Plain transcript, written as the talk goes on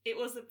It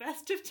was the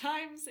best of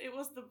times, it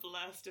was the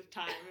blurst of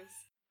times.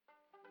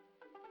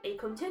 A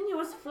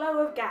continuous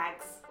flow of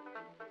gags.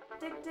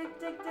 Dick, dick,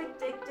 dick, dick,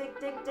 dick, dick,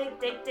 dick, dick,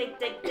 dick, dick,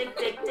 dick, dick,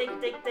 dick,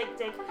 dick, dick, dick,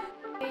 dick.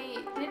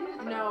 I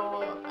didn't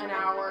know an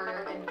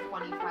hour and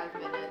 25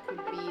 minutes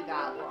could be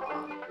that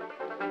long.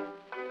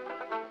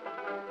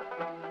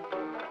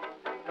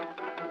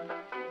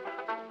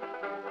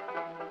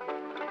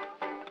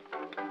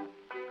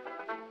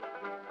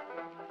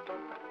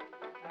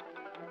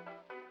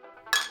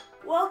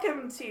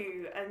 Welcome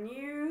to a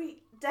new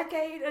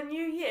decade, a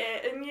new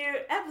year, a new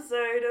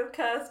episode of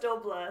Cursed or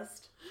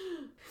Blessed.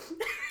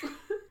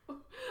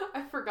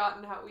 I've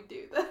forgotten how we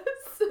do this.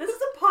 This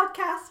is a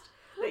podcast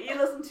that you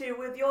listen to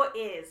with your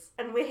ears,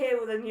 and we're here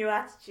with a new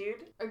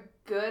attitude. A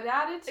good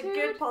attitude? A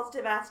good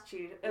positive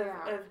attitude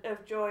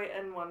of joy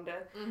and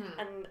wonder. Mm-hmm.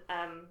 And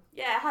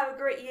have a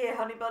great year,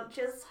 honey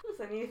bunches. It's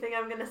a new thing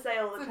I'm going to say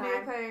all the time.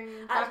 It's a new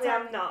thing. Actually,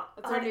 I'm not.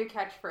 It's our new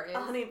catchphrase.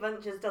 Honey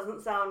bunches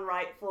doesn't sound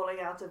right falling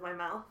out of my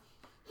mouth.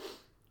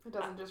 It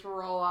doesn't just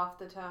roll off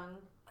the tongue.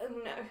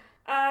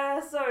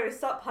 No. So,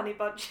 sup, honey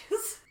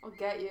bunches. I'll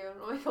get you.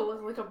 It'll make it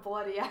look like a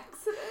bloody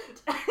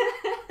accident.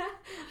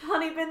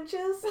 Honey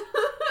bunches.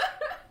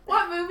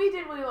 What movie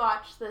did we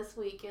watch this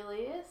week,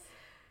 Elias?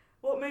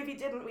 What movie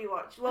didn't we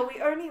watch? Well,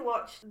 we only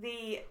watched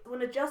the,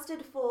 when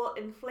adjusted for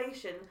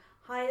inflation,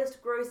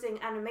 highest grossing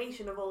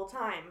animation of all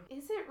time.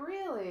 Is it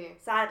really?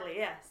 Sadly,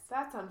 yes.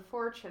 That's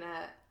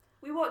unfortunate.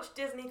 We watched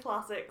Disney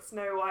classic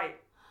Snow White.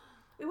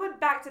 We went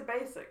back to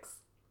basics.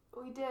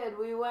 We did.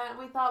 We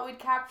thought we'd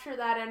capture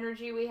that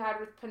energy we had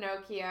with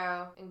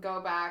Pinocchio and go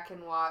back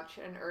and watch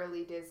an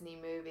early Disney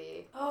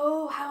movie.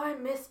 Oh, how I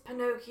miss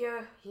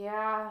Pinocchio.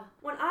 Yeah.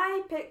 When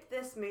I picked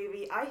this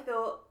movie, I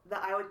thought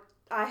that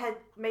I had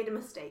made a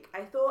mistake.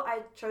 I thought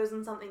I'd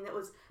chosen something that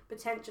was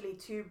potentially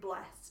too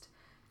blessed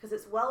because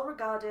it's well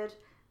regarded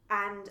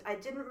and I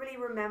didn't really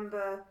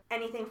remember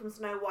anything from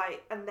Snow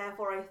White, and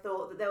therefore I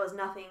thought that there was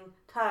nothing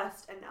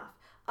cursed enough.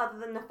 Other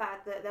than the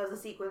fact that there was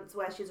a sequence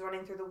where she's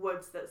running through the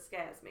woods that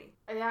scares me.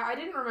 Yeah, I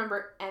didn't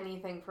remember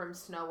anything from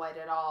Snow White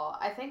at all.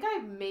 I think I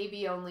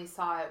maybe only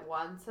saw it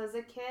once as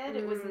a kid.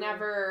 It was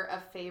never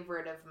a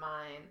favorite of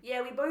mine.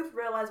 Yeah, we both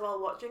realised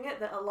while watching it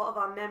that a lot of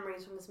our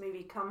memories from this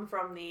movie come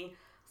from the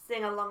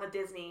sing-along of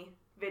Disney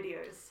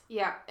videos.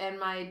 Yeah, and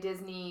my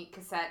Disney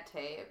cassette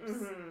tapes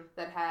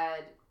that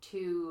had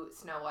 2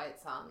 Snow White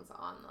songs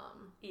on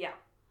them. Yeah.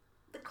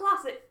 The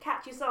classic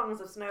catchy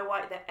songs of Snow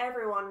White that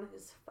everyone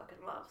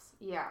fucking loves.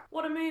 Yeah.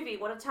 What a movie,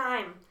 what a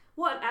time.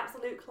 What an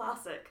absolute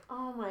classic.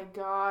 Oh my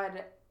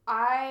god.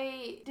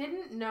 I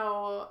didn't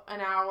know an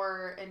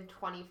hour and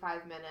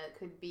 25 minutes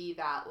could be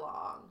that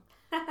long.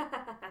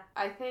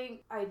 I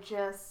think I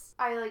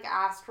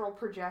astral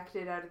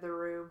projected out of the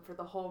room for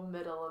the whole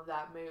middle of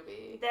that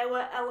movie. There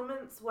were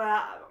elements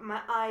where my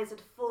eyes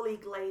had fully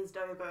glazed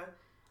over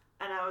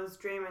and I was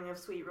dreaming of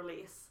Sweet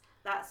Release.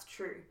 That's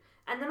true.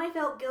 And then I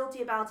felt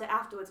guilty about it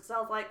afterwards because I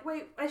was like,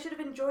 wait, I should have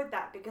enjoyed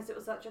that because it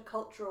was such a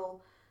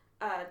cultural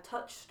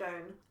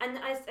touchstone. And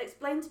I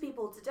explained to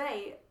people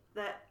today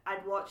that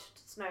I'd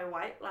watched Snow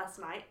White last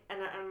night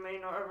and I may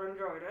not have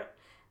enjoyed it.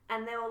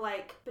 And they were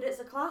like, but it's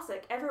a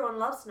classic. Everyone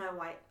loves Snow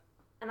White.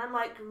 And I'm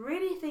like,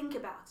 really think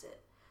about it.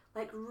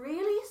 Like,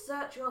 really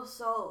search your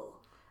soul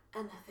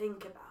and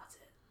think about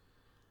it.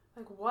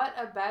 Like, what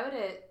about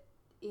it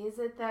is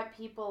it that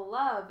people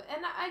love?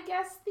 And I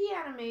guess the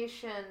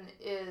animation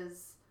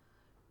is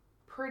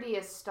pretty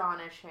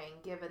astonishing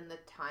given the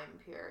time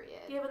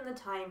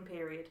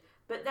period.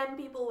 But then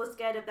people were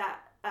scared of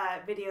that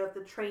video of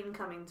the train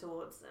coming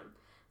towards them.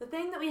 The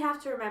thing that we have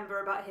to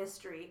remember about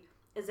history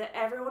is that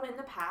everyone in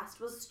the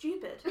past was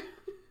stupid.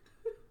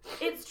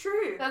 It's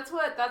true. That's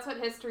what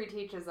history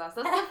teaches us.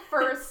 That's the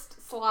first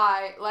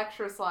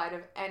lecture slide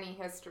of any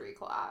history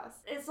class.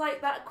 It's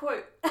like that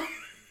quote.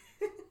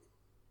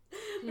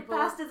 The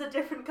past is a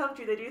different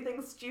country. They do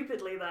things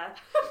stupidly there.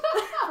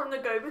 From the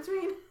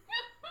go-between.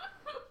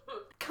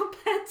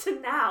 Compared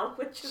to now,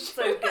 which is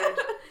so good.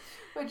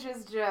 Which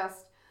is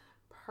just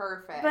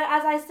perfect. But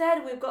as I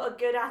said, we've got a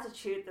good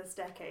attitude this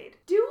decade.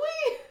 Do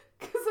we?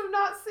 Because I'm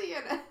not seeing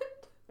it.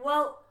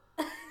 Well,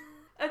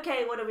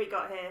 okay, what have we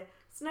got here?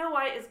 Snow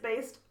White is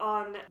based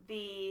on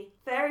the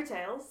fairy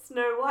tales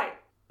Snow White.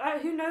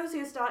 Who knows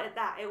who started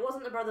that? It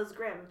wasn't the Brothers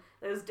Grimm,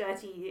 those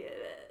dirty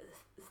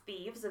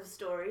thieves of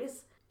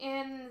stories.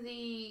 In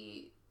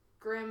the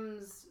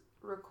Grimm's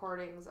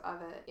recordings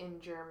of it in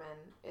German,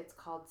 it's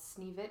called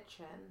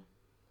Sneewittchen.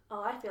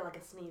 Oh, I feel like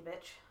a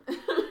Sneewitch.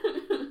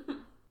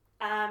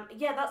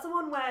 Yeah, that's the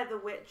one where the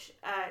witch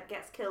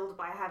gets killed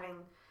by having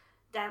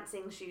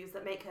dancing shoes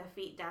that make her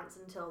feet dance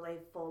until they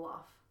fall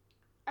off.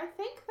 I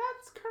think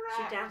that's correct.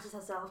 She dances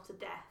herself to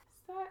death.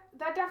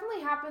 That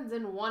definitely happens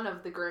in one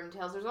of the Grimm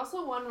tales. There's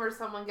also one where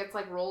someone gets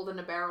rolled in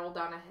a barrel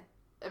down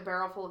a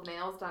barrel full of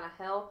nails down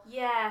a hill.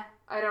 Yeah.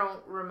 I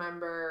don't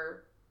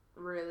remember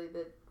really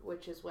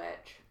which is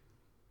which.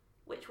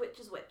 Which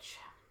is which?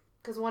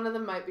 Because one of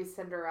them might be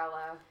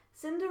Cinderella.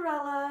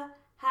 Cinderella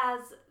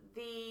has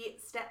the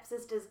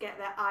stepsisters get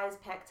their eyes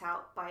pecked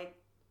out by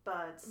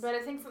birds. But I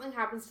think something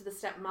happens to the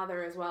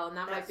stepmother as well, and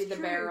that might be the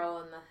true. barrel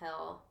and the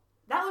hill.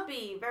 That would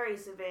be very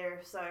severe,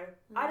 so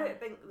I don't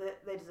think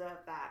that they deserve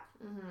that.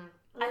 Mm-hmm.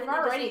 I They've think they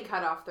already just-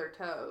 cut off their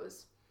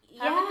toes.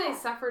 Yeah. Haven't they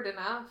suffered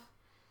enough?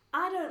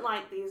 I don't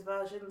like these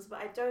versions, but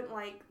I don't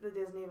like the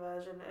Disney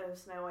version of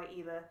Snow White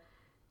either.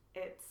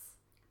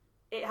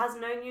 It has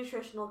no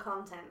nutritional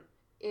content.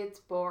 It's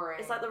boring.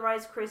 It's like the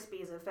Rice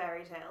Krispies of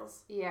fairy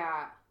tales.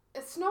 Yeah.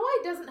 Snow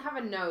White doesn't have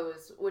a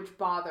nose, which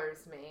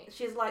bothers me.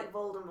 She's like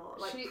Voldemort,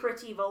 like She-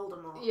 pretty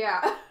Voldemort.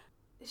 Yeah.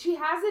 She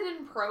has it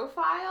in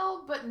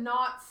profile, but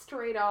not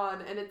straight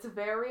on, and it's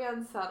very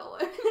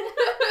unsettling.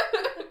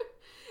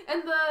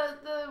 And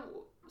the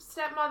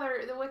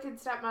stepmother, the wicked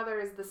stepmother,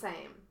 is the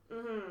same.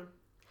 Mm-hmm.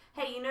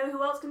 Hey, you know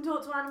who else can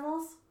talk to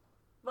animals?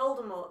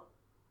 Voldemort.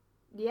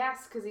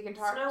 Yes, because he can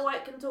talk. Snow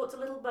White can talk to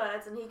little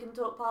birds, and he can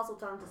talk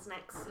Parseltongue to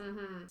snakes.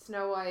 Mm-hmm.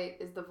 Snow White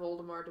is the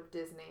Voldemort of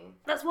Disney.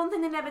 That's one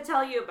thing they never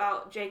tell you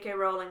about J.K.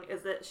 Rowling,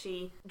 is that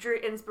she drew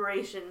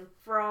inspiration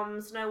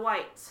from Snow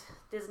White,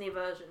 Disney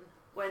version,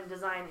 when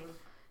designing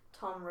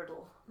Tom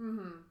Riddle.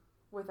 Mm-hmm.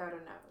 Without a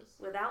nose.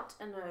 Without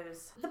a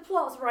nose. The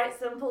plot's right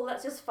simple,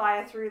 let's just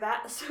fire through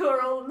that so we're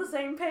all on the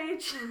same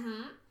page.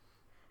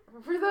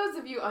 Mm-hmm. For those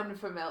of you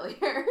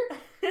unfamiliar.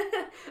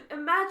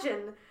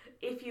 Imagine,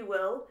 if you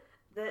will,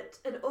 that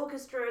an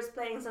orchestra is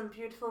playing some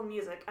beautiful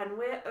music and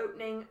we're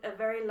opening a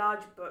very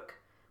large book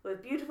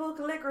with beautiful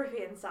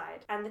calligraphy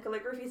inside. And the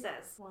calligraphy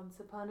says, Once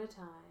upon a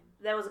time.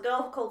 there was a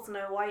girl called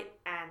Snow White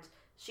and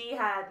she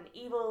had an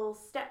evil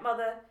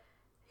stepmother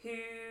who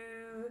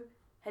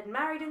had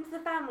married into the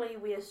family,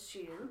 we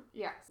assume.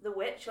 Yes. The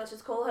witch, let's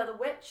just call her the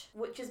witch.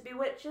 Witches be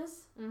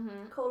witches.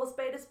 Mm-hmm. Call a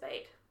spade a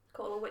spade.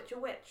 Call a witch a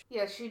witch.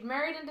 Yeah, she'd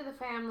married into the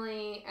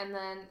family, and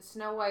then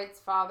Snow White's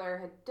father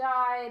had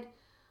died,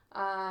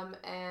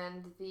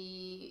 and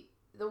the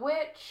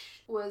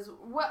witch was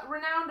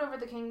renowned over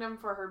the kingdom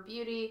for her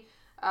beauty.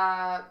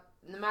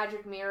 The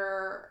magic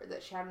mirror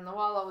that she had on the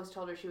wall always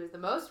told her she was the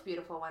most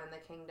beautiful one in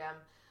the kingdom,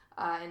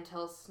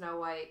 until Snow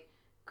White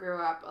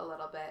grew up a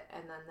little bit,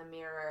 and then the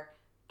mirror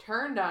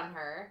turned on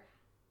her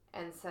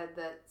and said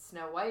that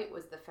Snow White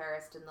was the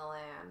fairest in the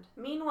land.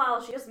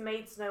 Meanwhile, she just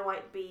made Snow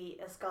White be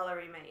a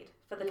scullery maid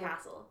for the Yeah.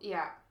 castle.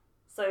 Yeah.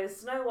 So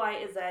Snow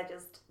White is there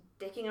just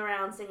dicking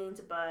around, singing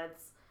to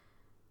birds,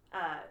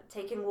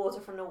 taking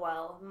water from the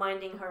well,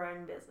 minding her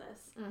own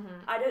business. Mm-hmm.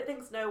 I don't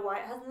think Snow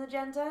White has an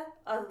agenda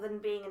other than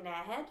being an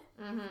airhead.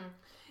 Mm-hmm.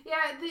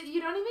 Yeah,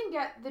 you don't even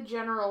get the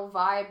general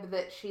vibe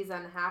that she's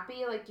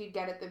unhappy like you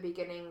get at the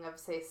beginning of,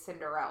 say,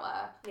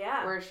 Cinderella,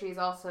 Yeah. where she's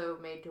also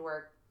made to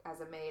work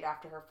as a maid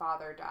after her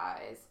father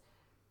dies.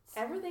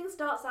 Everything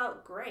starts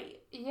out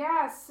great.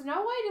 Yeah,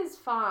 Snow White is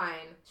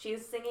fine.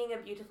 She's singing a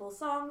beautiful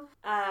song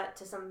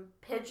to some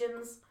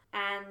pigeons,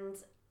 and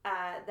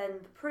then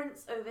the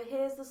prince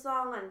overhears the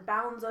song and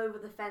bounds over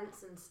the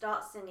fence and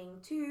starts singing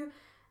too.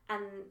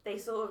 And they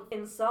sort of,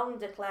 in song,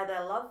 declare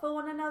their love for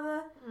one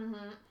another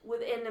Mm-hmm.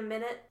 within a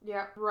minute.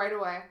 Yeah, right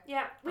away.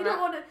 Yeah, we Right.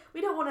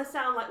 don't want to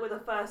sound like we're the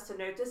first to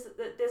notice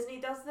that Disney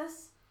does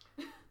this.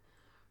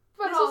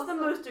 But This also, is the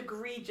most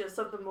egregious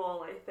of them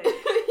all, I think.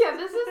 yeah,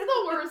 this is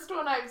the worst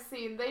one I've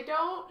seen. They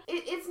don't...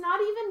 It's not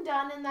even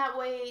done in that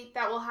way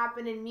that will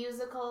happen in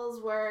musicals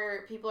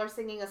where people are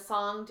singing a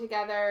song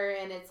together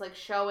and it's like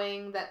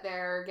showing that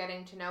they're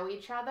getting to know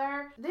each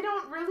other. They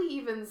don't really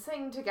even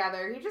sing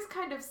together. He just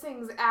kind of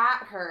sings at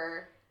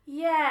her.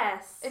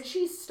 Yes. And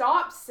she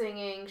stops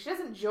singing. She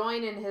doesn't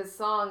join in his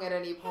song at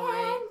any point.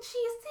 And she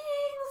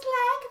sings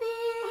like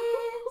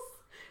this.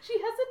 She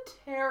has a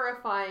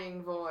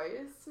terrifying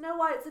voice. Snow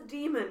White's a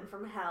demon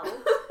from hell.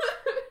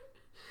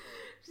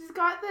 She's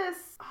got this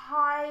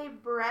high,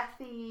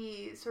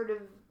 breathy, sort of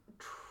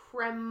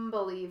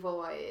trembly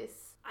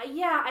voice.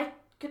 Yeah, I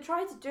could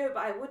try to do it,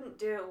 but I wouldn't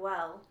do it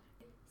well.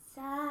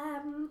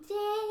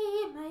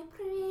 Someday my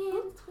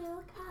prince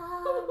will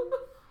come.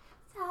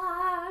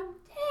 Someday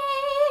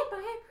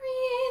my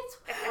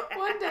prince will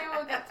One day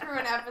we'll get through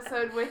an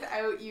episode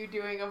without you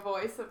doing a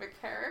voice of a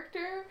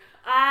character,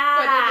 Ah!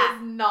 but it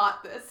is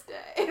not this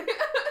day.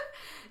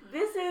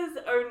 This is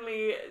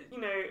only,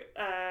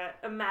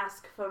 a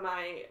mask for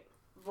my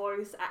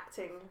voice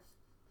acting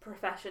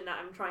profession that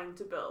I'm trying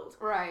to build.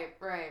 Right.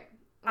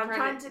 I'm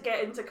trying to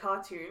get into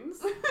cartoons.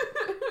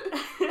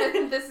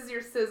 And this is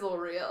your sizzle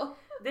reel.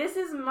 This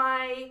is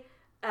my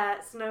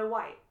Snow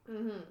White.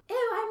 Mm-hmm.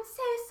 Oh, I'm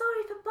so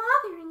sorry for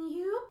bothering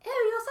you.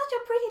 Oh, you're such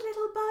a pretty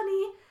little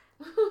bunny.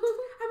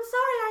 I'm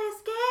sorry I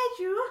scared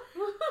you.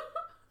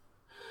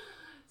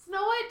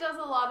 Snow White does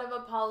a lot of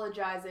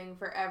apologizing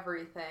for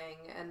everything,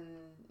 and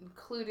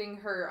including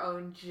her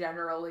own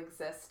general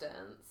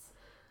existence.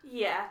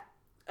 Yeah,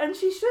 and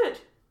she should.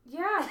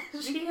 Yeah,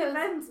 She because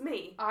offends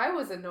me. I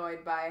was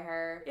annoyed by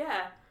her.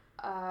 Yeah.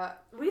 Uh,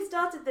 We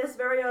started this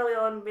very early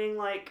on being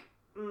like,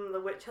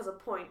 the witch has a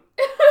point.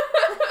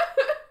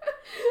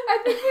 I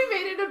think we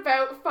made it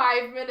about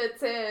 5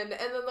 minutes in,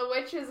 and then the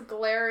witch is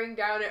glaring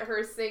down at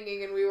her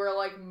singing, and we were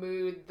like,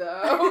 mood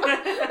though.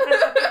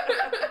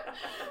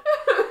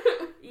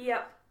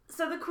 Yep.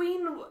 So the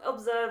queen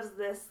observes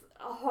this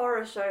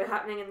horror show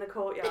happening in the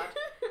courtyard,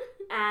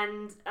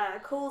 and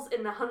calls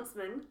in the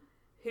huntsman,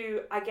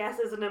 who I guess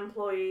is an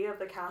employee of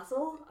the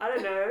castle. I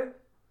don't know.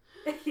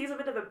 He's a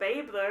bit of a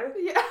babe, though.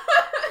 Yeah.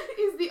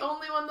 He's the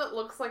only one that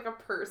looks like a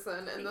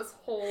person in this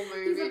whole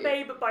movie. He's a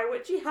babe, by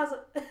which he has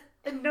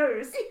a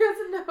nose. He has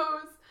a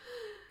nose.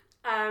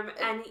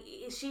 And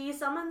she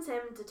summons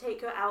him to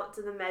take her out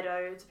to the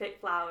meadow to pick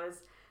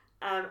flowers.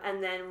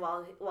 And then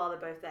while they're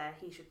both there,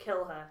 he should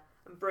kill her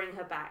and bring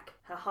her back,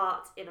 her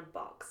heart in a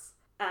box.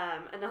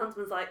 And the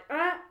huntsman's like,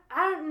 I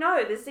don't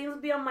know, this seems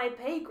to be on my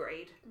pay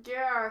grade.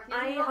 Yeah,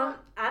 I hunt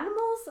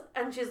animals?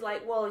 And she's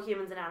like, well,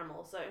 humans and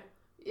animals, so...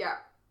 Yeah,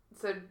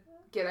 so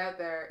get out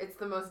there. It's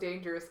the most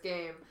dangerous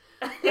game.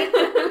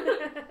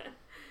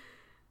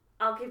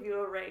 I'll give you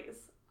a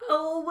raise.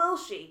 Oh, will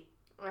she?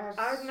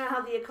 I don't know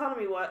how the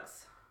economy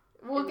works.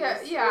 We'll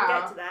get to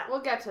that.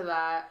 We'll get to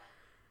that.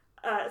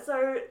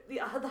 So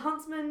the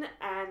huntsman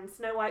and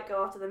Snow White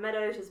go off to the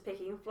meadow. She's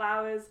picking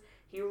flowers.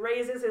 He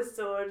raises his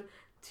sword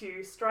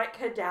to strike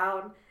her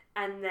down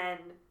and then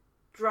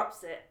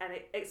drops it, and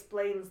it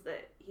explains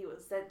that he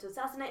was sent to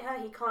assassinate her.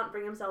 He can't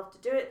bring himself to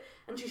do it,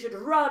 and she should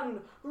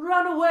run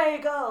away,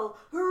 girl,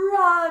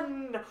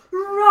 run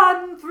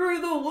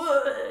through the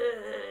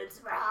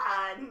woods,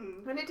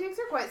 run. And it takes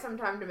her quite some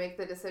time to make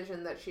the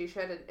decision that she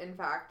should, in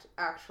fact,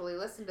 actually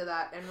listen to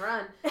that and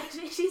run.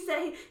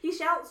 He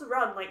shouts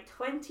run like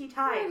 20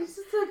 times. Yeah, it's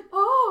just like,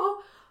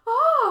 oh.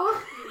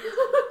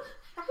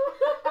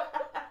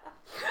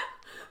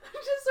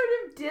 Just sort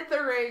of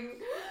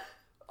dithering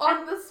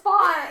on the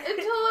spot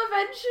until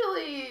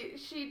eventually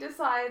she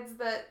decides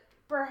that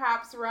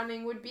perhaps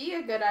running would be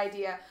a good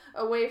idea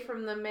away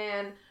from the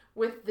man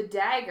with the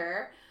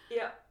dagger.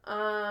 Yeah.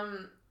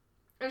 And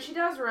she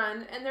does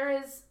run, and there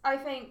is, I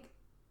think,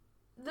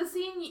 the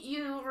scene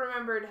you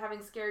remembered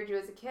having scared you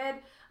as a kid,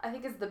 I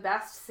think is the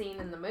best scene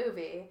in the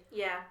movie.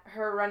 Yeah.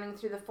 Her running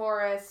through the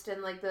forest,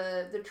 and like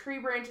the tree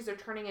branches are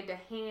turning into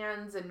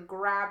hands and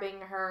grabbing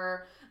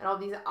her, and all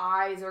these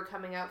eyes are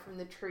coming out from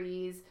the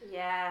trees.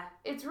 Yeah.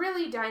 It's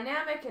really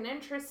dynamic and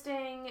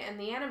interesting, and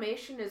the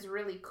animation is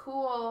really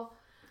cool.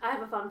 I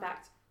have a fun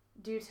fact.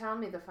 Do tell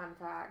me the fun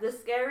fact. The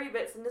scary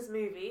bits in this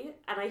movie,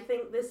 and I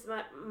think this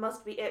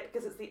must be it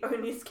because it's the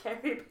only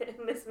scary bit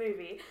in this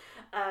movie,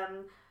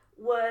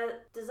 were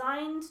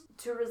designed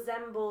to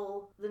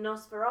resemble the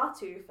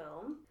Nosferatu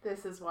film.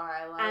 This is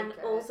why I like and it.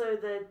 And also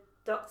the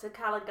Dr.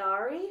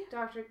 Caligari.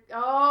 Okay.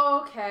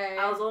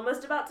 I was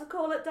almost about to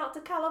call it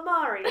Dr.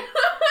 Calamari.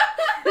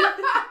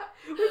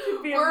 Which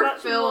would be we're a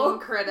much film more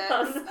critics.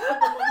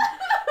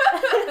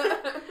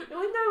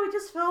 We're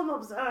just film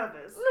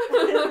observers.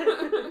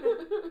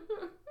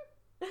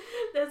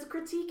 There's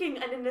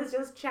critiquing and then there's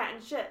just chat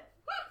and shit.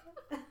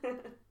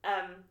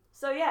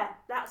 So yeah,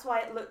 that's why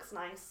it looks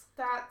nice.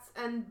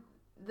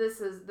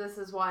 This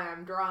is why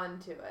I'm drawn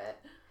to it.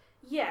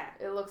 Yeah.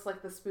 It looks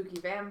like the spooky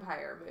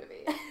vampire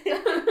movie.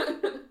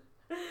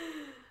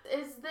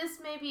 Is this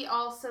maybe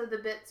also the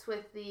bits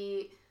with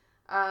the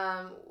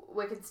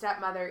wicked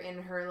stepmother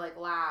in her like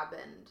lab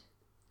and...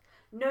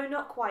 No,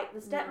 not quite. The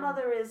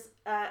stepmother is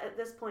at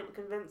this point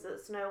convinced that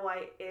Snow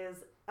White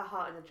is a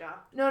heart in a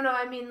jar. No,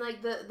 I mean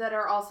like that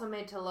are also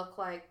made to look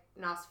like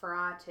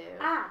Nosferatu.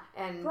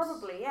 And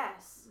probably,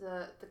 yes.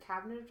 The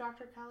Cabinet of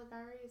Dr.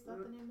 Caligari, is that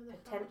the name of the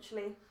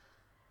potentially. Film?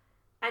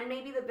 And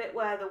maybe the bit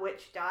where the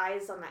witch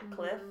dies on that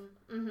cliff.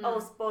 Mm-hmm. Oh,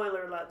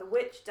 spoiler alert, the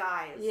witch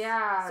dies.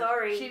 Yeah.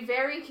 Sorry. She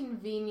very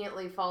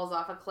conveniently falls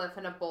off a cliff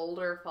and a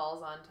boulder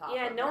falls on top of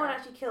her. Yeah, no one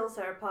actually kills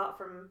her apart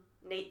from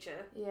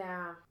nature.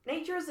 Yeah.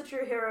 Nature is the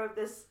true hero of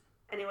this.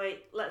 Anyway,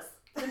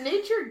 So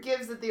nature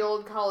gives it the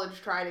old college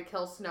try to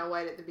kill Snow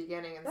White at the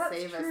beginning and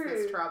save us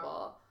this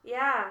trouble.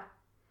 Yeah.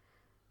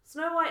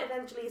 Snow White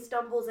eventually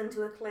stumbles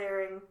into a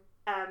clearing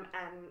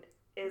and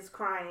is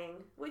crying,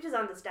 which is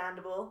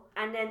understandable.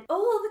 And then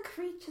all the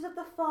creatures of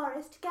the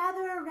forest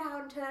gather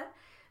around her.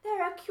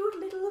 There are cute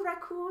little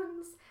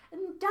raccoons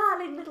and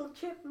darling little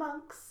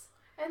chipmunks.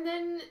 And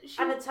then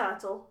And a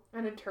turtle.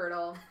 And a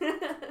turtle.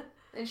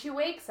 And she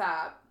wakes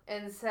up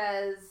and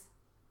says,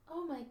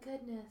 "Oh my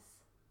goodness,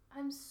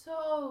 I'm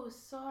so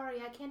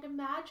sorry. I can't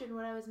imagine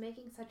what I was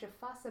making such a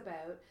fuss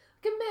about.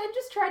 Like a man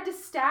just tried to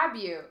stab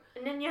you."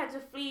 And then you had to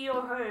flee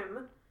your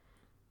home.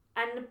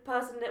 And the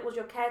person that was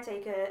your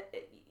caretaker,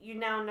 you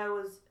now know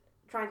was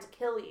trying to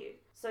kill you.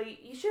 So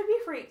you should be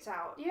freaked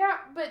out. Yeah,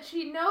 but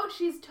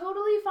she's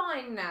totally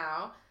fine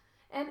now.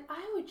 And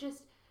I would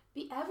just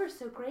be ever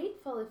so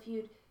grateful if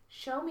you'd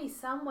show me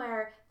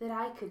somewhere that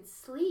I could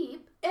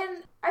sleep.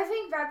 And I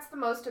think that's the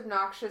most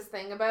obnoxious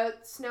thing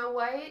about Snow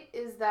White,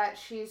 is that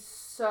she's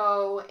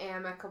so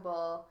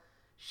amicable.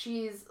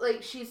 She's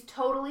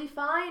totally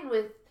fine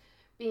with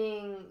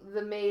being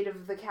the maid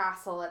of the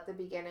castle at the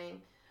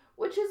beginning,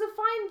 which is a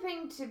fine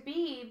thing to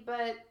be,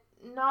 but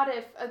not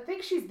if... I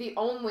think she's the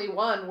only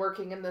one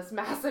working in this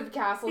massive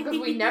castle, because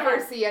we never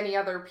see any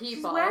other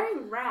people. She's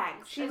wearing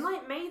rags.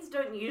 And maids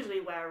don't usually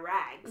wear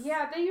rags.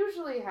 Yeah, they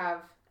usually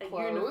have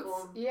clothes.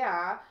 Uniform.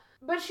 Yeah.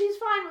 But she's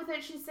fine with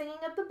it. She's singing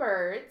at the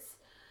birds.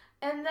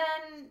 And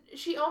then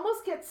she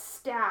almost gets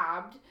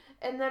stabbed,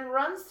 and then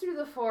runs through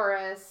the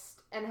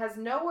forest and has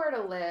nowhere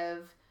to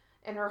live,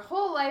 and her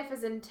whole life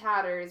is in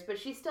tatters, but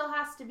she still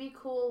has to be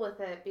cool with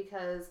it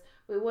because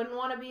we wouldn't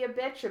want to be a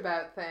bitch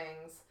about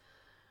things.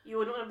 You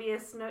wouldn't want to be a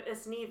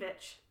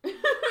Sneevich.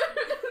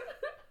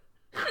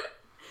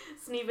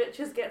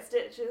 Sneeviches get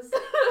stitches.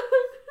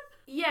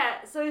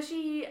 Yeah, so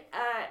she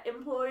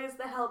employs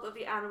the help of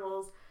the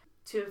animals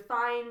to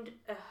find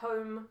a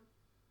home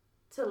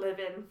to live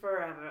in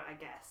forever, I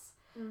guess.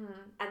 Mm-hmm.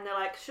 And they're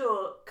like,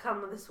 sure,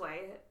 come this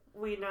way.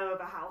 We know of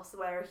a house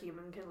where a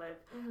human can live.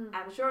 Mm-hmm.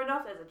 And sure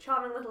enough, there's a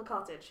charming little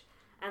cottage.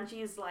 And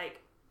she's like,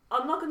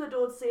 I'll knock on the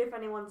door to see if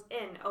anyone's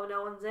in. Oh,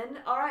 no one's in?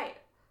 Alright.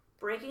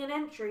 Breaking an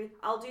entry.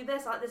 I'll do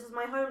this. This is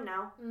my home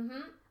now.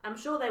 Mm-hmm. I'm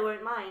sure they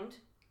won't mind.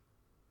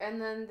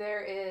 And then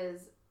there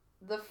is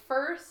the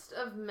first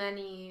of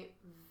many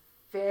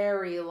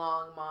very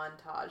long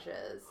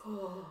montages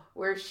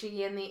where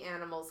she and the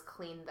animals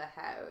clean the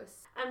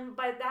house. And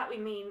by that we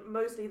mean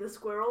mostly the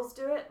squirrels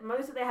do it.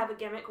 Mostly they have a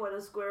gimmick where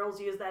the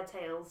squirrels use their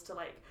tails to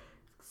like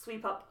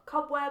sweep up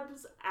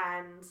cobwebs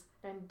And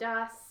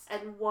dust.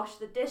 and wash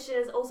the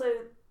dishes. Also,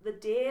 the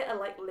deer are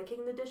like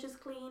licking the dishes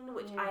clean,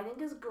 which Yeah. I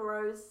think is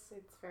gross.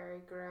 It's very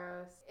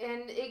gross.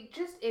 And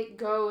it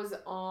goes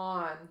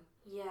on.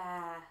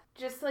 Yeah.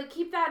 Just like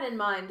keep that in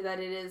mind that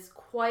it is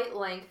quite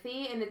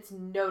lengthy and it's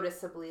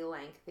noticeably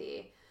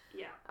lengthy.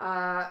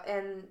 Yeah.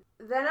 And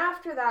then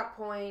after that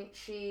point,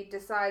 she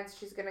decides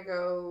she's gonna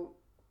go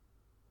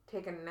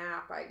take a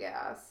nap, I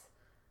guess.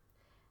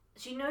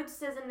 She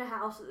notices in the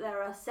house that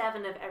there are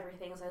 7 of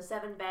everything, so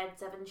 7 beds,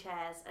 7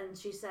 chairs, and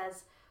she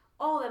says,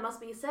 oh, there must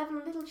be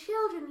 7 little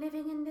children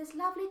living in this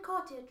lovely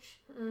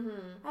cottage.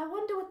 Mm-hmm. I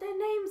wonder what their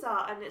names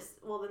are. And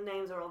the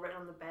names are all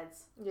written on the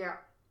beds. Yeah.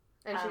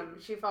 And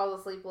she falls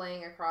asleep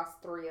laying across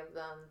 3 of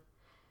them.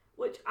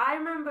 Which I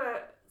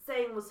remember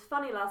saying was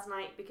funny last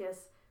night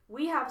because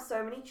we have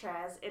so many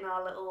chairs in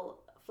our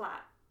little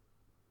flat.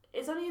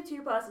 It's only a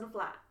 2-person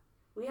flat.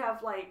 We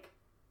have like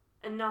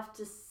enough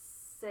to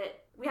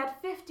sit. We had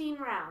 15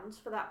 rounds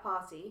for that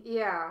party.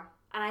 Yeah.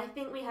 And I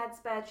think we had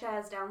spare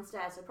chairs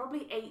downstairs, so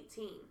probably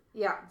 18.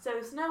 Yeah. So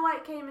if Snow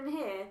White came in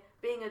here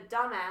being a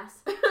dumbass,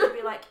 she'd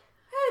be like,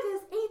 oh,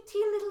 there's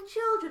 18 little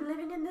children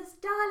living in this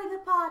darling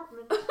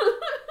apartment.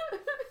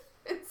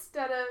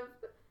 Instead of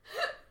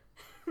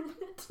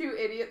 2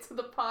 idiots with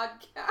a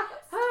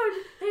podcast.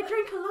 Oh, they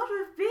drink a lot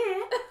of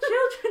beer.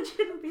 Children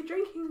shouldn't be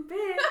drinking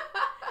beer.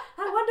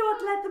 I wonder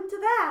what led them to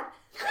that.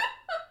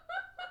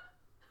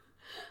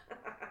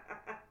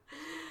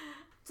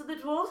 So the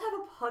dwarves have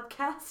a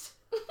podcast.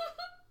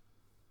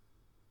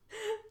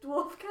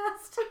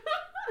 Dwarfcast.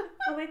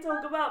 And they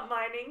talk about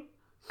mining.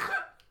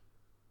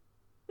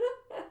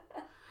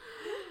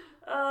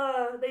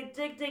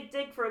 They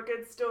dig for a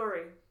good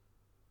story.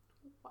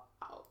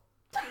 Wow.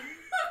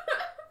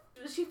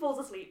 She falls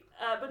asleep,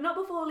 but not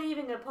before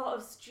leaving a pot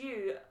of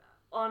stew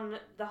on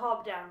the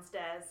hob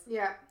downstairs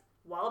Yeah.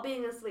 while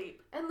being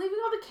asleep. And leaving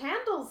all the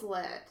candles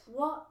lit.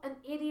 What an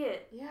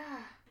idiot. Yeah.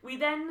 We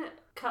then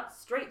cut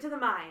straight to the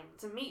mine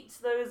to meet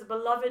those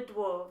beloved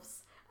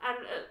dwarves. And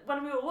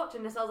when we were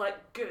watching this, I was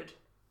like, good.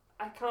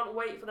 I can't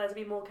wait for there to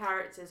be more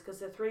characters because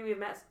the 4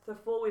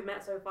 we've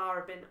met so far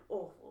have been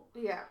awful.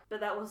 Yeah.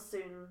 But that was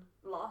soon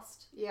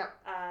lost. Yep.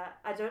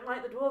 I don't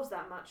like the dwarves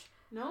that much.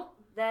 Nope.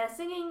 They're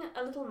singing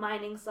a little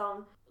mining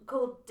song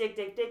called Dig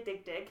Dig Dig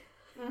Dig Dig,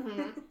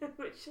 Mm-hmm.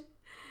 which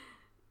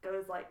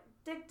goes like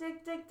dig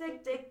dig dig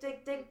dig dig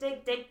dig dig dig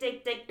dig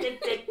dig dig dig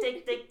dig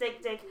dig dig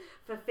dig dig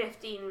for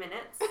 15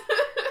 minutes.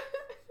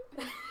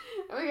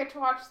 And we get to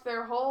watch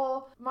their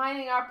whole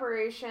mining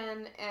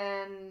operation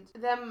and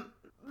them.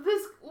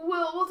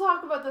 We'll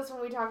talk about this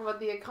when we talk about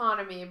the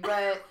economy,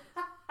 but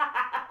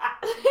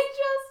they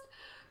just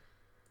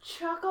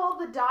chuck all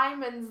the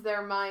diamonds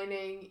they're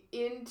mining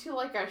into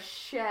like a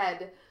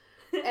shed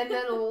and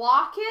then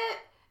lock it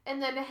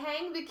and then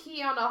hang the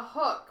key on a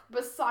hook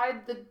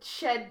beside the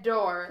shed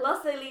door.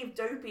 Plus they leave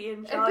Dopey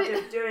in charge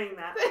of doing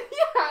that.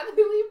 Yeah,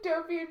 they leave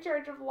Dopey in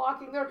charge of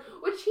locking the door,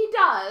 which he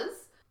does.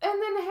 And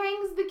then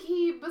hangs the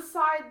key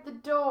beside the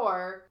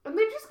door. And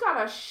they've just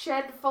got a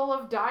shed full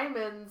of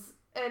diamonds.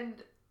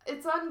 And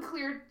it's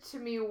unclear to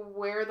me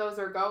where those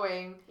are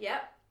going.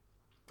 Yep.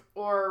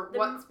 Or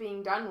what's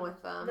being done with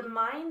them. The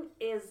mine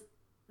is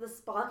the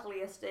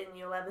sparkliest thing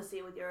you'll ever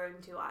see with your own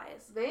 2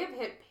 eyes. They have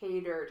hit pay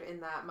dirt in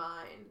that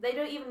mine. They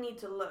don't even need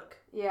to look.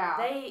 Yeah.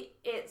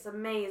 It's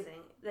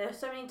amazing. There are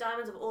so many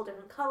diamonds of all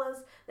different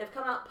colours. They've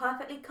come out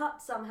perfectly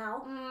cut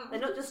somehow.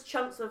 They're not just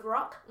chunks of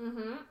rock.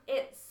 Mm-hmm.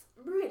 It's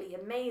really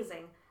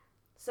amazing.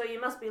 So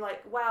you must be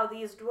like, wow,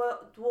 these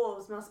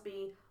dwarves must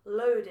be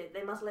loaded.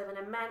 They must live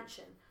in a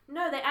mansion.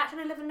 No, they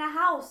actually live in a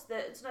house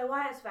that Snow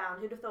White has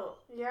found. Who'd have thought?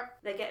 Yep.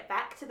 They get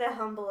back to their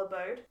humble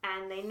abode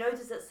and they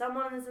notice that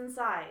someone is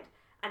inside.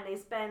 And they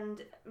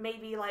spend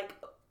maybe like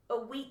a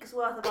week's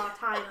worth of our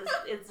time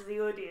as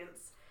the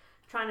audience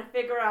trying to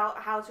figure out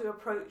how to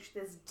approach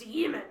this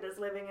demon that's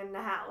living in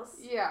the house.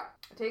 Yeah.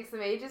 It takes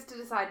them ages to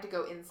decide to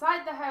go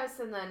inside the house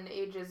and then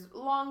ages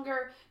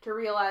longer to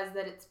realize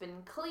that it's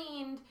been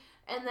cleaned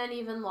and then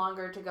even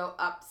longer to go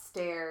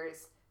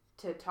upstairs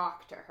to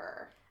talk to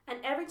her. And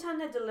every time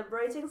they're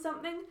deliberating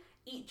something,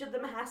 each of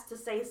them has to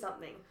say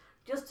something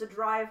just to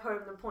drive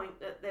home the point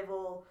that they've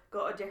all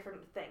got a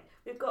different thing.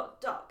 We've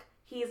got Doc,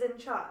 he's in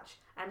charge,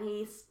 and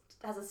he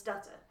has a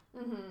stutter.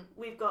 Mm-hmm.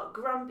 We've got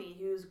Grumpy,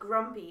 who's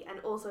grumpy and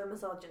also a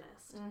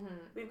misogynist. Mm-hmm.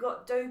 We've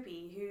got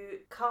Dopey, who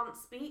can't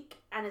speak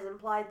and is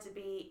implied to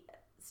be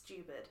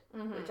stupid,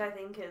 Mm-hmm. which I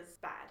think is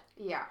bad.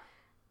 Yeah.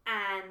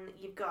 And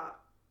you've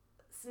got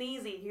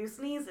Sneezy, who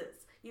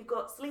sneezes. You've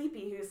got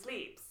Sleepy, who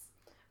sleeps.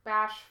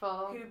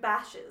 Bashful. Who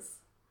bashes.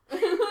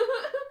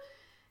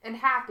 And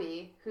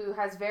Happy, who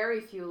has very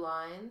few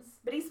lines.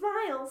 But he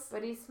smiles.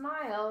 But he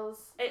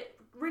smiles. It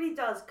really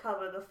does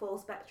cover the full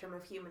spectrum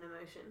of human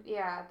emotion.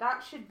 Yeah,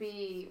 that should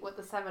be what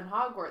the 7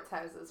 Hogwarts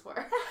houses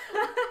were.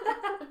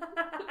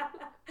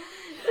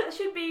 That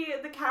should be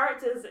the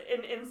characters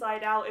in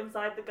Inside Out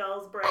inside the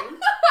girl's brain.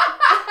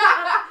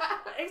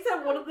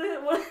 Except one of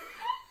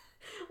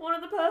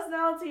the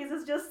personalities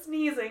is just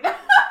sneezing.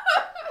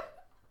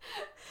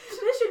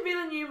 This should be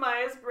the new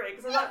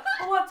Myers-Briggs. I'm like,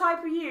 oh, what type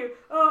are you?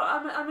 Oh,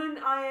 I'm an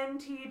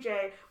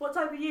INTJ. What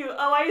type are you?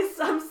 Oh,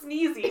 I'm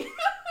sneezy.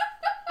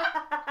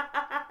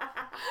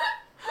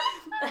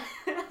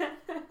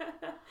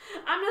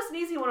 I'm the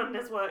sneezy one in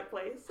this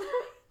workplace.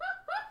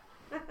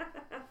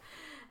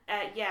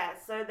 Yeah,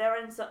 so they're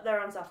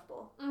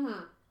insufferable.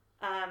 Mm-hmm.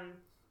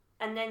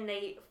 And then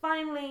they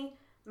finally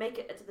make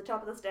it to the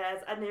top of the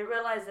stairs, and they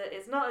realize that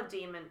it's not a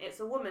demon, it's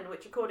a woman,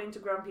 which according to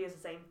Grumpy is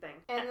the same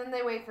thing. And then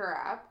they wake her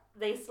up.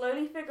 They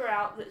slowly figure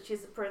out that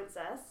she's a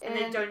princess, and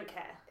they don't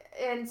care.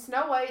 And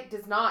Snow White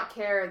does not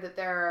care that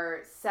there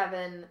are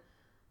 7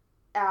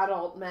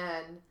 adult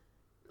men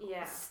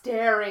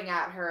staring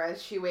at her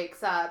as she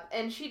wakes up.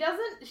 And she's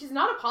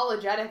not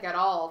apologetic at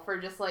all for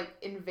just, like,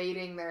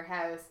 invading their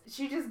house.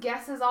 She just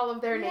guesses all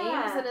of their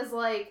names and is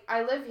like,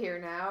 I live here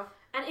now.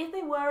 And if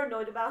they were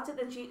annoyed about it,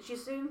 then she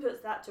soon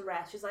puts that to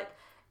rest. She's like,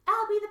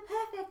 I'll be the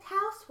perfect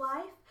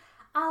housewife.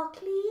 I'll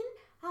clean,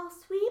 I'll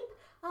sweep,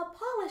 I'll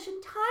polish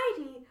and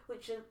tidy.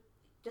 Which is,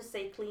 just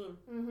say clean.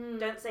 Mm-hmm.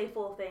 Don't say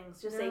 4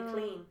 things, just say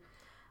clean.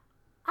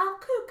 I'll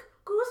cook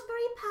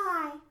gooseberry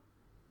pie.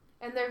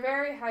 And they're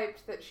very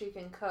hyped that she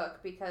can cook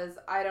because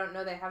I don't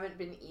know, they haven't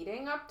been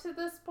eating up to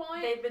this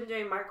point. They've been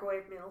doing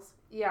microwave meals.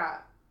 Yeah,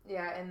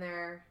 in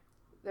their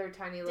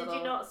tiny little... Did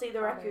you not see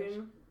the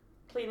raccoon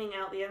cleaning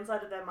out the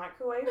inside of their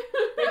microwave?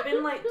 They've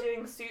been, like,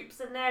 doing soups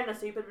in there, and the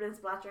soup had been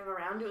splattering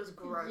around. It was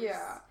gross.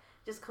 Yeah.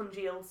 Just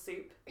congealed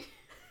soup.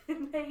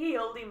 In the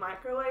Yoldi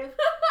microwave.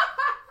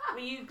 Were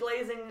you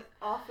glazing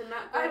off in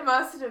that bit? I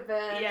must have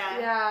been.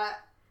 Yeah.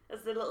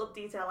 That's the little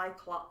detail I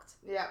clocked.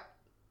 Yeah.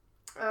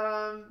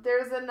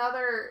 There's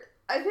another...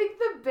 I think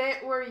the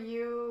bit where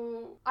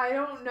I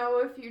don't know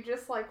if you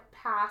just, like,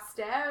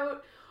 passed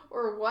out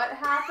or what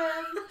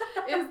happened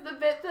is the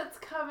bit that's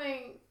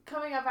coming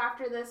up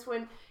after this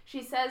when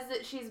she says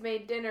that she's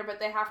made dinner but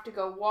they have to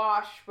go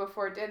wash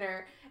before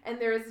dinner,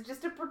 and there's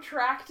just a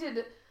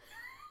protracted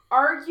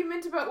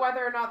argument about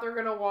whether or not they're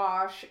gonna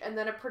wash, and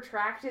then a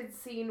protracted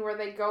scene where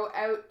they go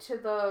out to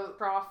the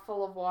trough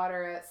full of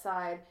water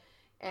outside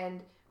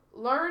and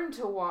learn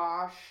to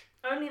wash.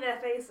 Only their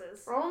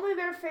faces. Only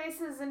their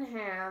faces and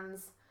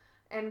hands.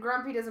 And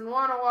Grumpy doesn't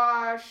want to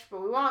wash,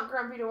 but we want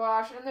Grumpy to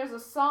wash. And there's a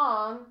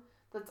song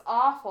that's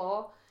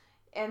awful.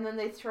 And then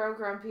they throw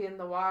Grumpy in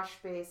the wash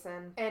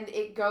basin. And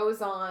it goes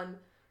on.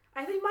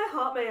 I think my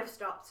heart may have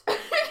stopped. It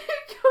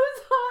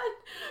goes on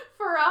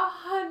for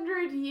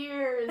 100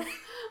 years.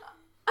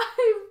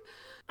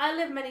 I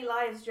lived many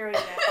lives during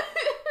it.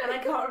 And I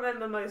can't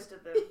remember most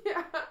of them.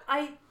 Yeah.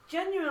 I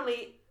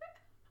genuinely...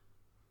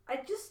 I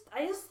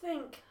just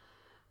think...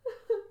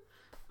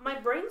 my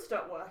brain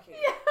stopped working.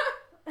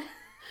 Yeah.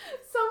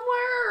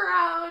 Somewhere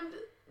around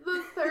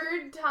the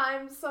 3rd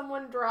time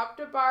someone dropped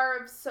a bar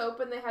of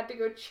soap and they had to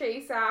go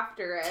chase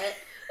after it.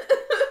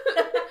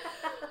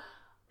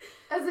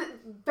 As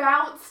it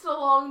bounced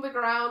along the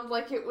ground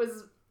like it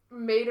was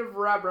made of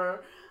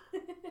rubber.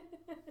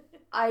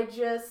 I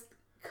just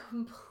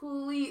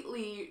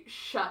completely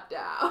shut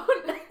down.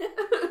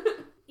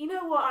 You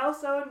know what? I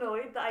was so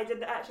annoyed that I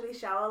didn't actually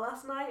shower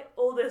last night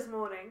or this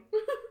morning.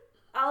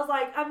 I was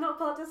like, I'm not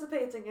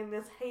participating in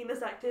this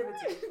heinous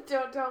activity.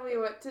 Don't tell me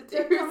what to do.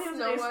 Don't tell me what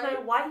to do.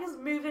 Snow White just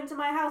moved into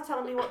my house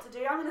telling me what to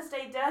do. I'm going to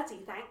stay dirty,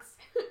 thanks.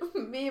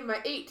 Me and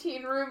my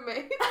 18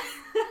 roommates.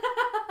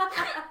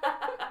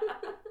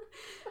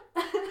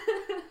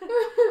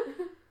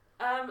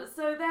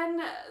 So then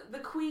the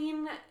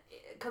Queen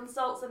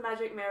consults a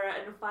magic mirror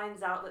and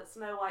finds out that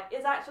Snow White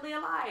is actually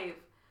alive.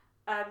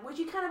 Which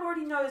he kind of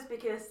already knows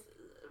because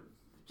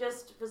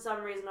just for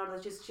some reason or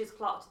other she's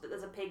clocked that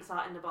there's a pig's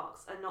heart in the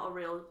box and not a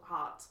real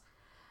heart.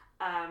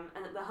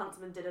 And that the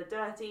huntsman did her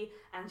dirty,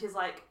 and she's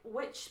like,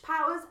 which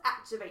powers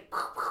activate?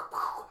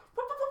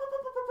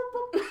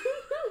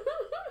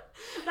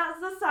 That's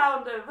the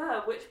sound of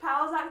her. Which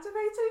powers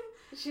activating?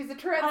 She's a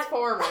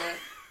transformer.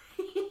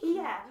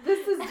 Yeah.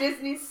 This is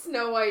Disney's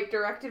Snow White,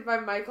 directed by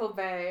Michael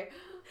Bay.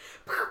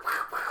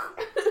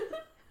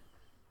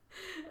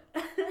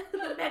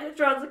 The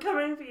Megatrons are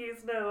coming for you,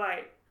 Snow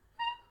White.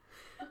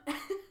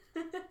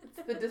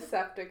 It's the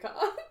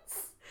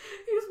Decepticons.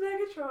 Who's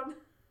Megatron?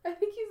 I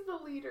think he's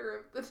the leader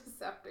of the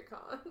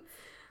Decepticons.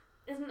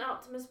 Isn't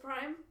Optimus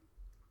Prime?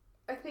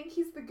 I think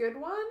he's the good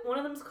one. One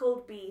of them's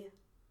called B.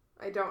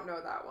 I don't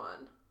know that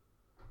one.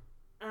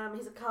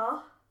 He's a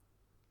car.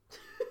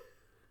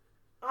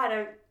 I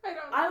don't know.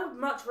 I would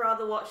much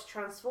rather watch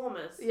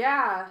Transformers.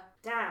 Yeah.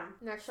 Damn.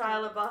 Next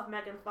Shia LaBeouf,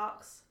 Megan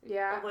Fox.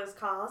 Yeah. All those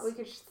cars. We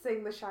could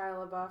sing the Shia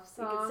LaBeouf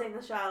We song. could sing the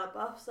Shia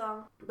LaBeouf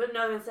song. But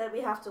no, instead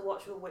we have to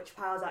watch which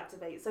powers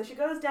activate. So she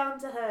goes down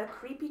to her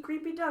creepy,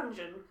 creepy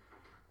dungeon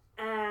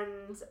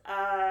and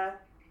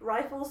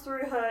rifles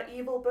through her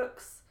evil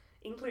books,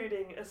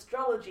 including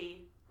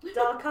astrology,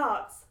 dark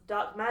arts,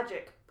 dark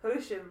magic,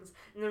 potions,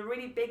 and a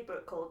really big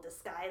book called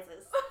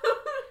Disguises.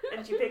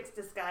 And she picks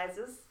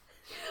Disguises.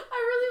 I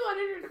really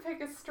wanted her to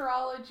pick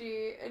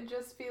astrology and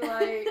just be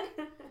like,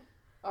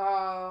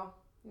 oh,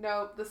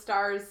 nope, the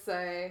stars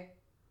say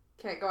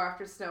can't go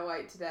after Snow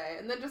White today.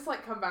 And then just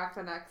like come back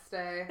the next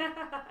day.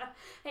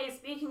 Hey,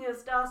 speaking of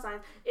star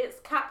signs, it's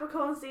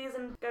Capricorn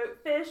season.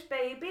 Goatfish,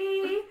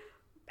 baby.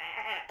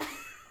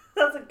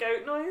 That's a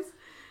goat noise.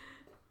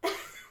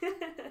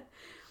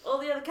 All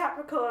the other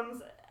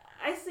Capricorns,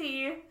 I see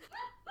you.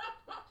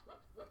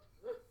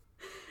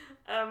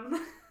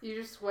 You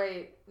just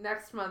wait.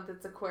 Next month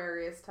it's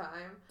Aquarius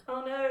time.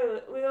 Oh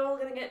no, we're all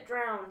gonna get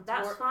drowned.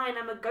 That's fine,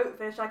 I'm a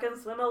goatfish, I can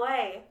swim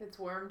away. It's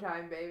worm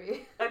time,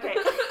 baby. Okay.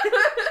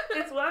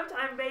 It's worm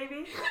time,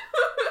 baby.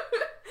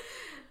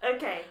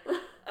 Okay.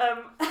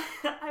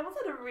 I once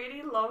had a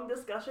really long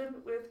discussion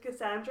with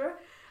Cassandra,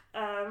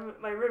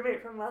 my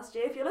roommate from last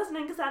year. If you're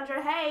listening,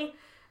 Cassandra, hey!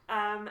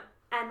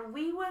 And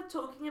we were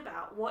talking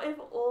about what if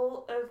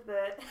all of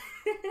the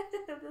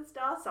the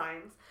star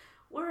signs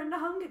were in the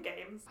Hunger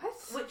Games. What?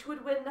 Which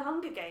would win the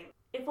Hunger Games?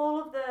 If all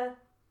of the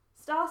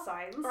star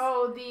signs.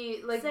 Oh,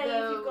 the like Say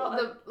if you've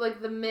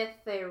got the myth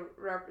they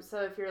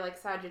so if you're like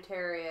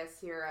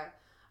Sagittarius, you're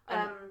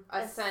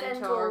a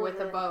centaur with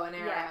a bow and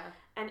arrow. Yeah.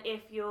 And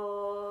if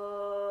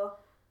you're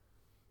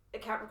a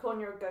Capricorn,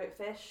 you're a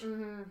goatfish.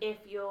 Mm-hmm. If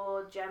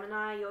you're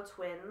Gemini, you're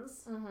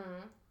twins.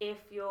 Mm-hmm. If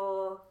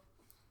you're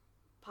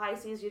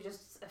Pisces, you're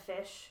just a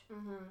fish.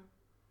 Mm-hmm.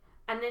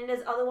 And then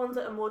there's other ones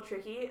that are more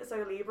tricky.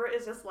 So Libra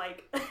is just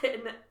like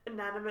an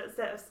inanimate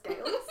set of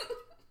scales.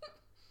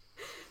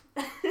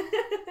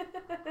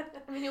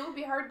 I mean, it would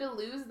be hard to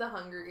lose the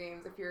Hunger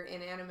Games if you're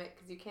inanimate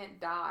because you can't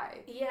die.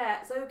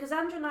 Yeah, so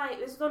Cassandra and I,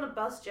 this was on a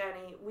bus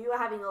journey, we were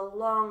having a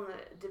long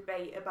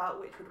debate about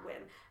which would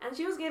win. And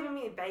she was giving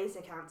me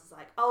basic answers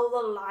like, oh,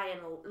 the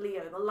lion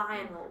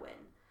will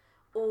win.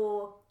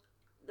 Or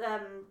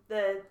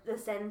the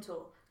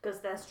centaur, because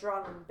they're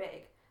strong and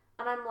big.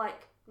 And I'm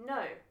like,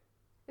 no.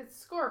 It's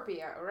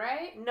Scorpio,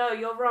 right? No,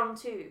 you're wrong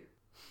too.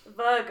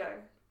 Virgo.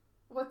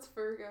 What's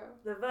Virgo?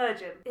 The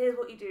Virgin. Here's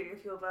what you do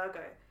if you're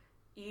Virgo.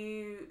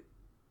 You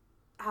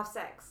have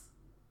sex.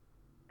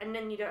 And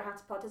then you don't have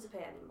to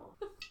participate anymore.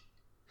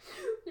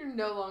 You're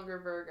no longer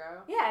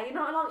Virgo. Yeah, you're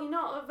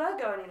not a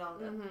Virgo any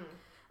longer.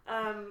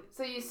 Mm-hmm.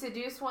 So you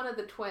seduce one of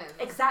the twins.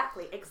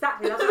 Exactly. That's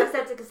what I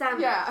said to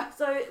Cassandra. Yeah.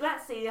 So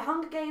let's see. The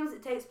Hunger Games,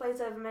 it takes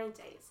place over many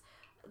days.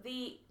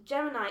 The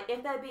Gemini,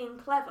 if they're being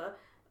clever,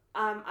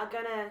 are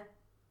gonna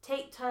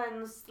take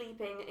turns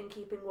sleeping and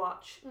keeping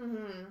watch.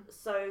 Mm-hmm.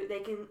 So they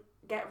can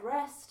get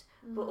rest,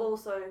 Mm-hmm. but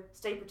also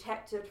stay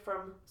protected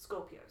from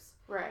Scorpios.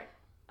 Right.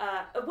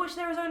 Of which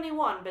there is only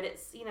one, but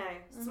it's,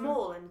 Mm-hmm.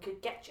 small and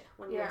could get you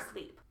when you're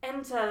asleep.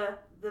 Enter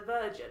the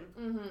Virgin.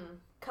 Mm-hmm.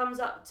 Comes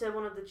up to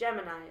one of the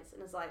Geminis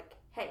and is like,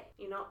 hey,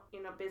 you're not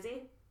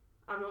busy?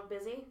 I'm not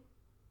busy?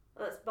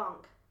 Let's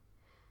bonk.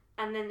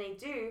 And then they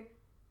do,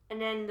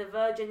 and then the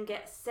Virgin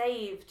gets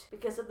saved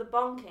because of the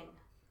bonking.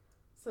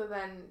 So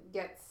then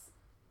gets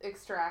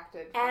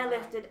extracted.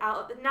 Airlifted out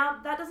of the... Now,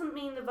 that doesn't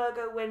mean the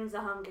Virgo wins the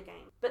Hunger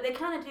Game, but they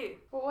kind of do.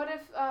 But what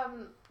if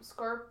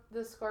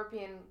the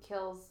Scorpion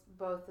kills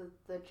both of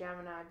the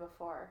Gemini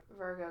before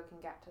Virgo can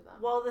get to them?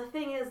 Well, the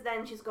thing is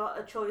then she's got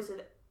a choice of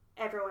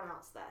everyone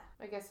else there.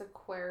 I guess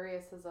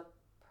Aquarius is a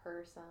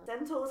person.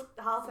 Centaur's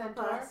half a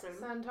person.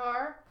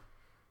 Centaur?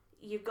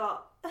 You've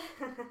got...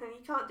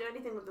 you can't do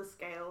anything with the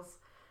scales,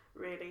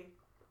 really.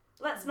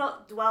 Let's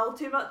not dwell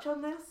too much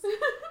on this.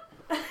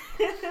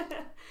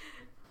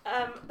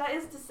 That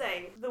is to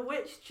say, the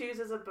witch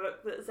chooses a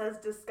book that says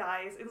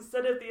disguise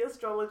instead of the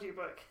astrology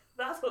book.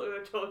 That's what we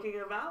were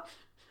talking about.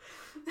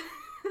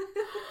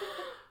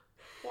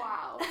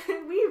 Wow.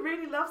 We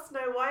really love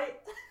Snow White.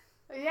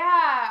 Yeah,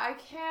 I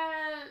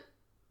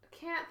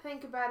can't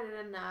think about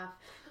it enough.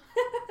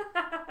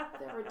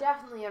 There were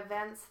definitely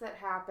events that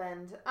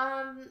happened.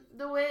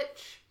 The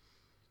witch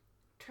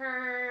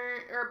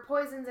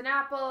poisons an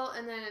apple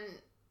and then,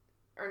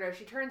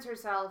 she turns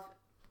herself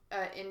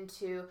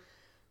into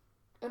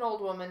an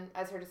old woman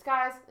as her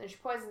disguise, and she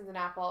poisons an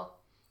apple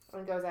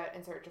and goes out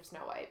in search of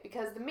Snow White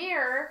because the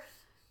mirror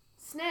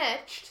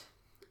snitched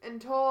and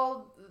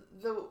told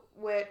the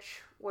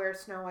witch where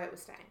Snow White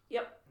was staying.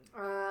 Yep.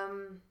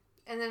 And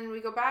then we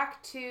cut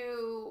back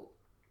to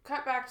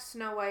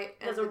Snow White.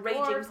 And there's a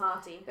raging dwarves,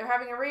 party. They're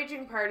having a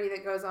raging party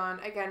that goes on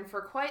again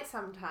for quite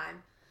some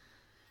time.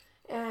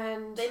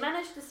 And they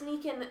managed to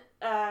sneak in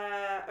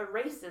a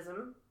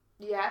racism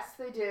Yes,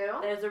 they do.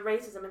 There's a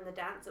racism in the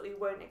dance that we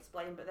won't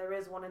explain, but there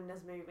is one in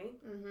this movie.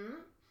 Mm-hmm.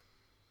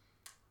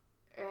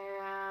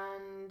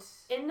 And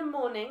In the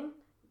morning,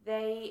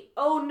 they...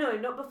 Oh, no,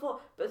 not before.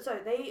 But so,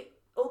 they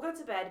all go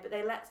to bed, but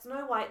they let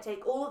Snow White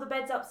take all of the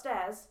beds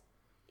upstairs,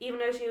 even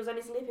though she was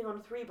only sleeping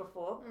on 3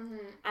 before.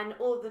 Mm-hmm. And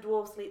all of the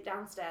dwarves sleep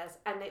downstairs,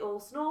 and they all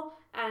snore,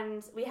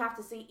 and we have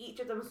to see each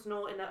of them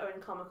snore in their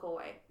own comical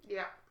way.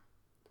 Yeah.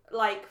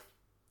 Like,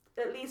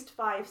 at least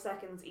 5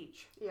 seconds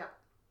each. Yeah.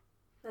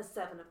 There's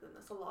 7 of them.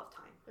 That's a lot of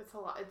time. It's a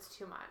lot. It's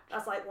too much.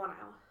 That's like 1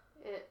 hour.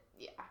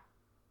 Yeah.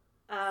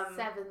 7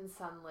 7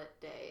 sunlit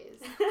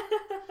days.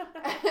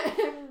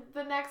 And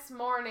the next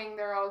morning,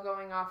 they're all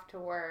going off to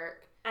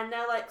work. And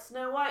they're like,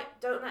 Snow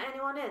White, don't let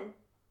anyone in.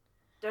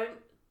 Don't,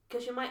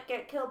 because you might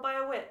get killed by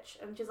a witch.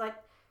 And she's like,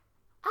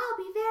 I'll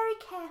be very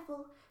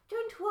careful.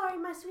 Don't worry,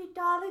 my sweet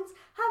darlings.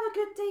 Have a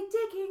good day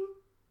digging.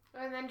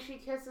 And then she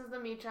kisses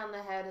them each on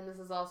the head, and this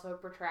is also a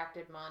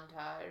protracted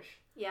montage.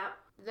 Yeah.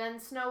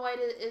 Then Snow White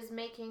is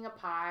making a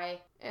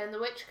pie, and the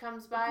witch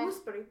comes by.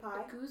 Gooseberry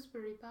pie. A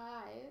gooseberry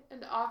pie.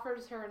 And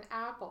offers her an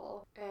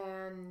apple,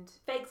 and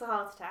Fakes a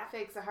heart attack.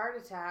 fakes a heart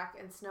attack,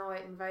 and Snow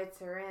White invites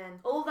her in.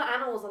 All the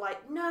animals are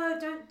like, no,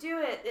 don't do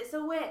it. It's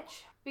a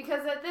witch.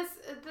 Because at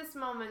this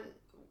moment,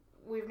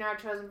 we've now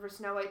chosen for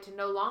Snow White to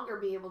no longer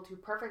be able to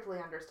perfectly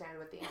understand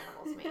what the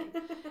animals mean.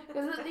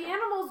 Because the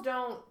animals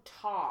don't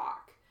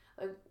talk.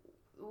 Like,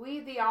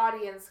 we, the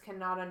audience,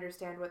 cannot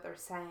understand what they're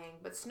saying.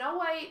 But Snow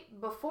White,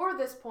 before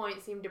this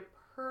point, seemed to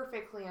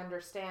perfectly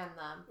understand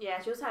them.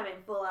 Yeah, she was having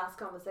full-ass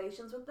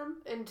conversations with them.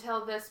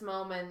 Until this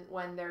moment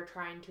when they're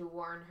trying to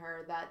warn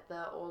her that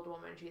the old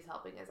woman she's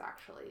helping is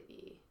actually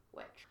the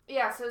witch.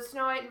 Yeah, so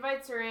Snow White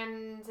invites her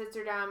in, sits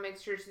her down,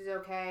 makes sure she's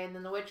okay, and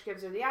then the witch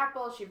gives her the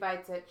apple, she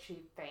bites it,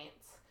 she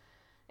faints.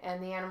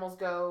 And the animals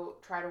go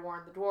try to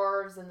warn the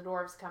dwarves, and the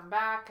dwarves come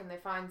back, and they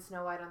find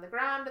Snow White on the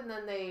ground, and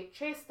then they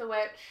chase the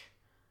witch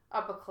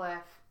up a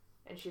cliff,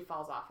 and she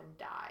falls off and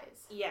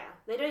dies. Yeah,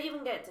 they don't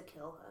even get to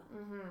kill her.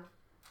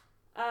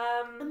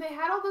 Mm-hmm. And they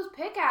had all those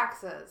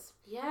pickaxes.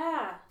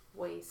 Yeah.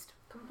 Waste.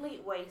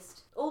 Complete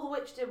waste. All the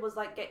witch did was,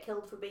 like, get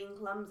killed for being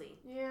clumsy.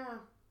 Yeah.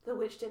 The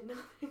witch did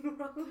nothing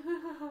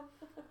wrong.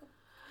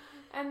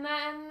 And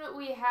then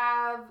we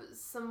have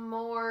some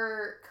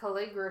more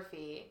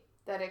calligraphy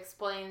that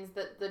explains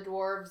that the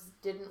dwarves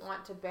didn't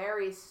want to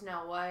bury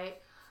Snow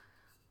White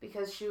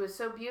because she was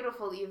so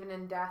beautiful even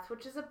in death,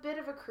 which is a bit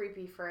of a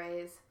creepy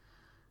phrase.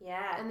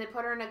 Yeah. And they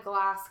put her in a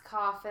glass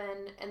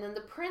coffin, and then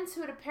the prince,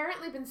 who had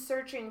apparently been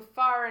searching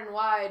far and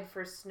wide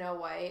for Snow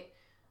White,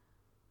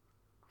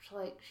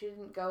 she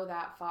didn't go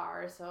that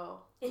far,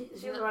 so...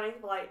 She was running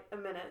for, like, a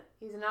minute.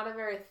 He's not a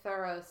very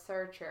thorough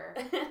searcher.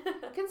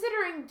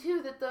 Considering,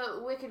 too, that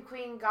the Wicked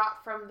Queen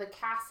got from the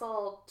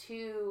castle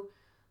to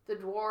the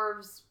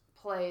dwarves'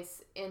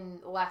 place in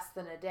less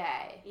than a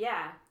day.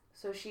 Yeah.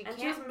 So she can't...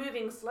 And she's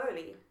moving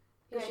slowly,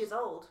 because she's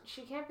old.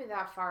 She can't be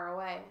that far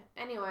away.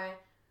 Anyway,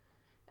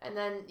 and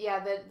then, yeah,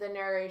 the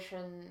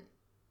narration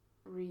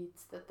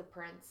reads that the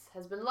prince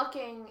has been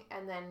looking,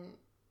 and then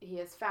he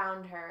has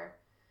found her.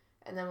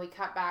 And then we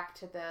cut back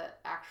to the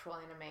actual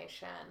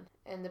animation.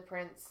 And the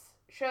prince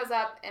shows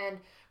up and,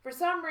 for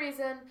some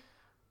reason,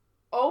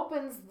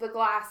 opens the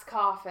glass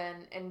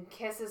coffin and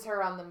kisses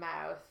her on the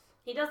mouth.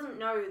 He doesn't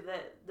know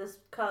that this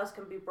curse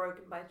can be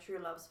broken by true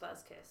love's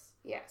first kiss.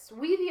 Yes.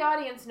 We, the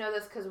audience, know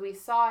this because we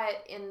saw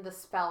it in the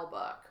spell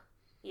book.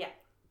 Yeah.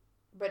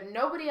 But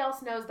nobody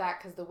else knows that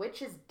because the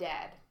witch is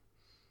dead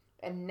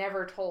and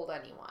never told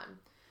anyone.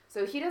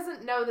 So he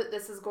doesn't know that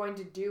this is going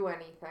to do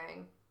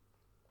anything,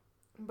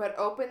 but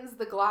opens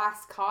the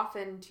glass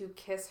coffin to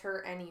kiss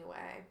her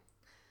anyway.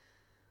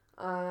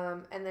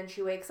 And then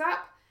she wakes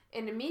up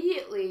and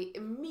immediately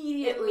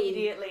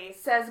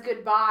says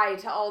goodbye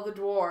to all the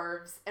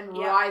dwarves and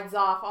rides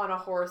off on a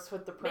horse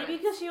with the prince. Maybe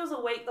because she was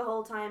awake the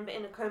whole time but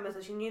in a coma,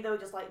 so she knew they were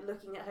just, like,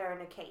 looking at her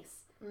in a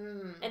case.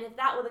 Mm. And if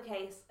that were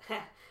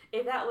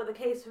the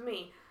case for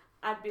me,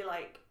 I'd be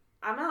like,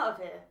 I'm out of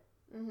here,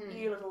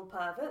 you little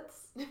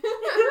perverts.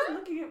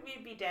 Looking at me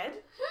be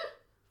dead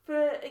for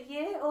a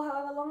year or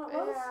however long it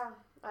was. Yeah,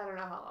 I don't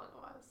know how long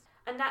it was.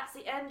 And that's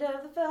the end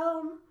of the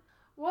film.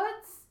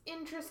 What's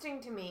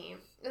interesting to me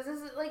is this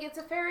is, like, it's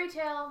a fairy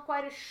tale,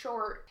 quite a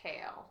short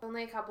tale.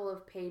 Only a couple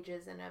of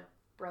pages in a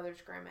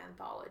Brothers Grimm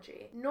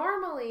anthology.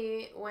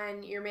 Normally,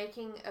 when you're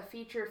making a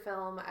feature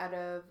film out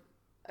of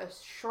a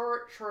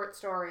short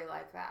story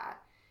like that,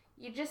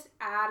 you just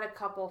add a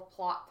couple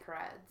plot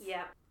threads.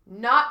 Yeah.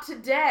 Not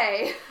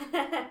today!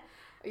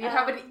 You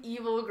have an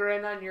evil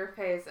grin on your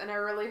face, and I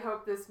really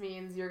hope this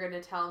means you're going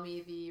to tell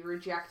me the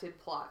rejected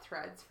plot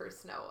threads for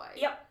Snow White.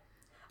 Yep.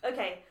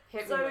 Okay,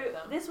 Hit me so with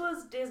them. this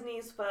was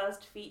Disney's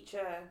first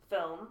feature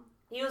film.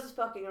 He was just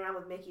fucking around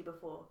with Mickey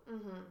before.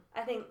 Mm-hmm.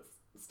 I think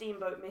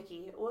Steamboat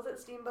Mickey. Was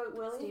it Steamboat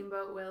Willie?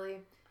 Steamboat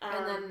Willie.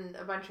 And then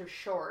a bunch of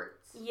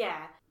shorts.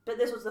 Yeah, but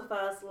this was the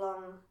first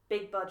long,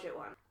 big budget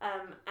one.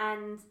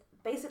 And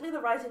basically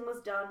the writing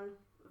was done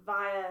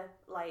via,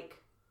 like,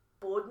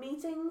 board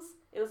meetings.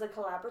 It was a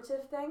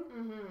collaborative thing.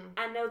 Mm-hmm.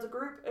 And there was a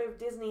group of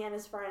Disney and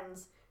his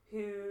friends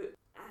who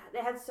they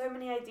had so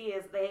many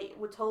ideas they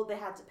were told they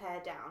had to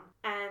pare down.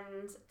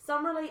 And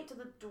some relate to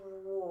the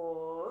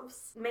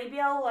dwarves. Maybe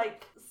I'll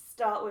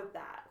start with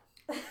that.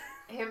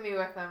 Hit me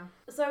with them.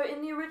 So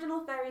in the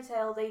original fairy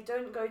tale, they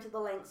don't go to the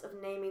lengths of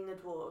naming the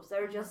dwarves.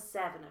 There are just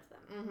 7 of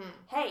them. Mm-hmm.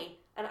 Hey,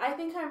 and I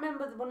think I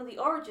remember one of the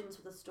origins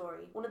for the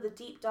story, one of the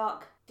deep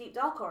dark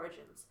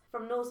origins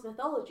from Norse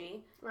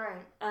mythology.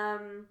 Right.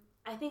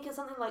 I think it's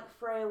something like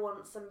Freya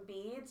wants some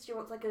beads. She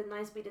wants a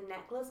nice beaded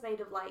necklace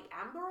made of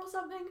amber or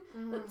something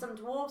that some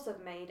dwarves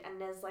have made, and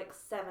there's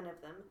 7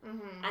 of them.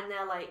 Mm-hmm. And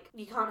they're like,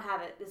 you can't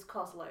have it, this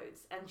costs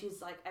loads. And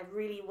she's like, I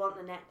really want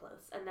the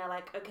necklace. And they're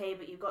like, okay,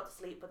 but you've got to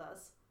sleep with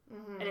us.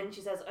 Mm-hmm. And then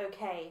she says,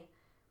 okay,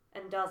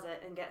 and does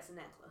it and gets the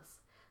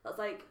necklace. That's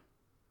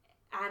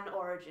an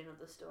origin of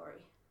the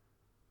story.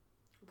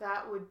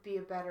 That would be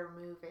a better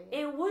movie.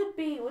 It would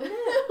be, wouldn't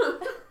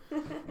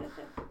it?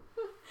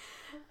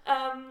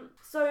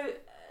 So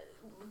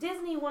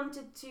Disney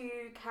wanted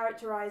to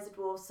characterize the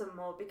dwarves some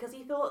more because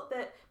he thought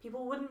that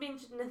people wouldn't be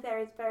interested in the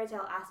fairy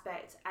tale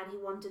aspect, and he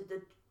wanted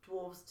the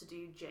dwarves to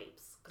do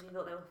japes because he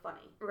thought they were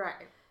funny.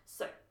 Right.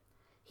 So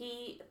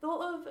he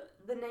thought of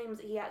the names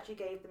that he actually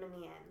gave them in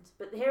the end,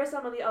 but here are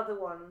some of the other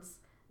ones.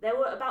 There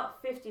were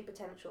about 50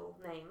 potential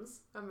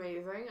names.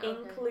 Amazing. Okay.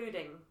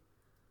 Including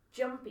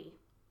Jumpy,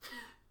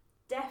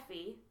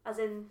 Deafy, as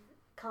in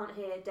can't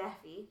hear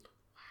Deafy,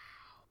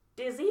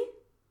 Dizzy,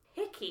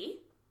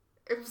 Hickey,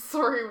 I'm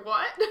sorry,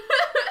 what?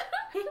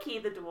 Hickey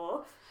the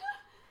dwarf,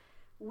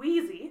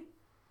 Wheezy,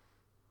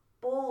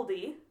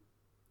 Baldy,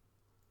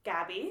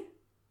 Gabby,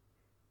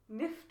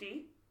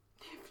 Nifty,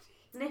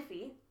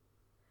 Sniffy,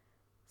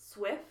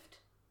 Swift,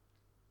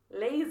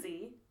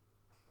 Lazy,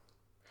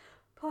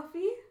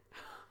 Puffy,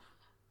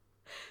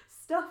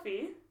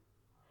 Stuffy,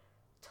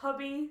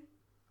 Tubby,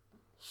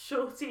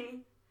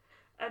 Shorty,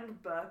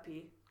 and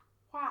Burpy.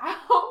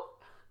 Wow.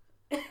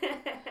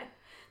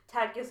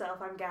 Tag yourself,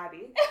 I'm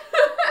Gabby.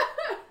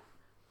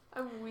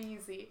 I'm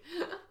Wheezy.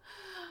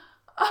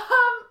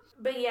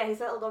 But yeah, he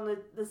settled on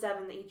the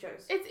 7 that he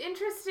chose. It's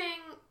interesting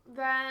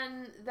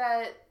then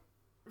that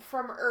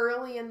from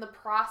early in the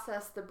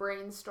process, the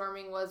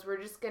brainstorming was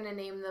we're just going to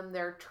name them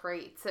their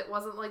traits. It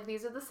wasn't like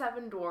these are the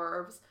 7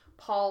 dwarves,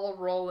 Paul,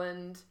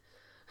 Roland,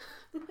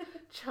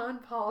 John,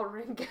 Paul,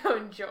 Ringo,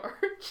 and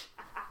George.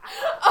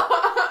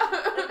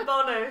 And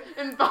Bono.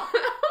 And Bono.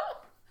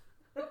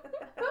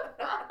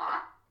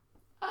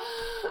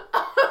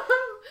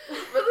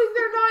 But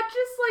they're not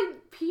just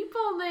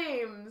people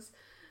names.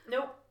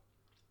 Nope.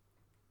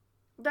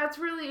 That's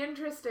really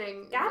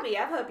interesting. Gabby,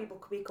 I've heard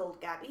people be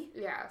called Gabby.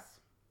 Yes.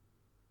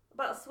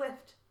 About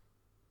Swift.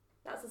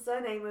 That's the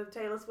surname of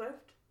Taylor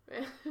Swift.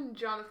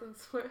 Jonathan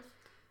Swift.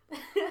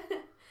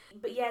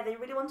 But yeah, they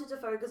really wanted to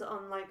focus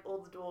on all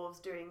the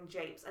dwarves doing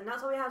japes, and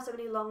that's why we have so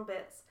many long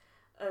bits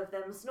of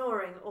them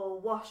snoring or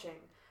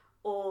washing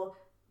or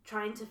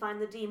trying to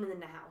find the demon in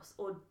the house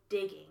or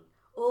digging.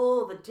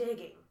 All the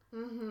digging.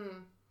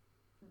 Mm-hmm.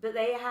 But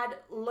they had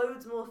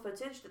loads more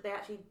footage that they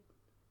actually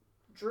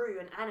drew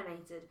and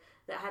animated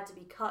that had to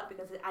be cut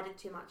because it added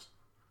too much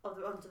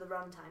onto the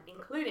runtime,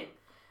 including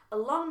a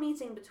long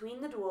meeting between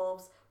the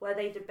dwarves where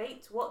they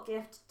debate what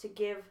gift to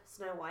give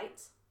Snow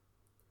White,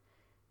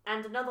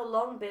 and another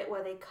long bit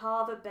where they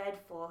carve a bed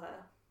for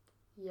her.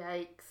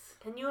 Yikes.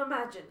 Can you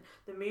imagine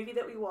the movie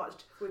that we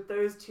watched with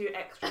those 2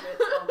 extra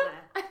bits on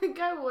there? I think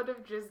I would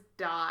have just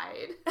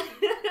died.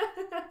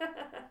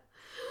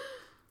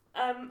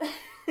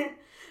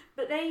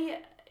 But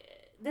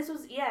this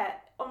was,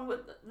 on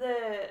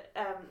the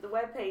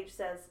webpage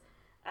says,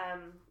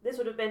 this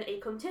would have been a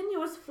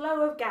continuous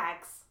flow of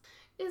gags.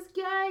 Is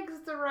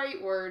gags the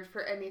right word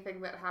for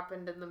anything that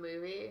happened in the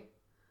movie?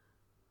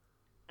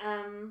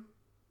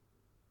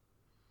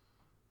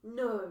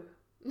 No.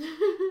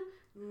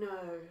 No.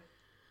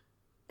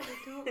 I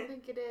don't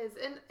think it is.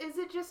 And is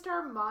it just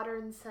our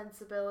modern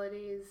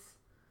sensibilities?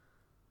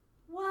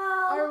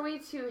 Well, Are we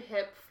too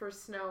hip for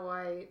Snow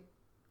White?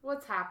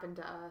 What's happened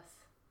to us?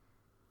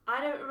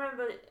 I don't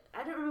remember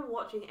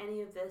watching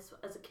any of this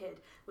as a kid,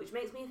 which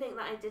makes me think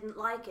that I didn't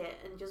like it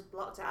and just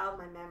blocked it out of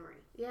my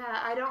memory.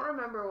 Yeah, I don't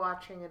remember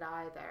watching it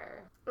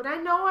either. But I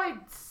know I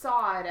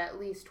saw it at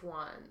least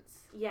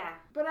once. Yeah.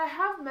 But I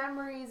have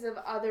memories of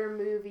other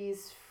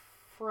movies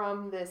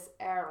from this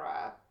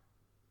era.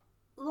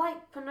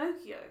 Like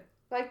Pinocchio.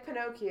 Like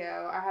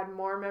Pinocchio. I had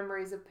more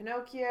memories of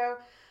Pinocchio.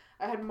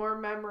 I have more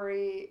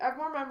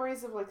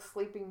memories of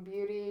Sleeping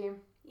Beauty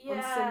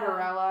and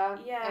Cinderella.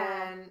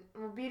 Yeah.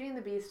 And Beauty and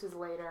the Beast is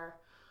later.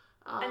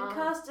 And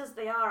cursed as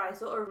they are, I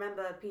sort of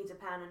remember Peter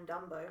Pan and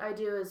Dumbo. I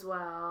do as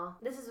well.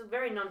 This is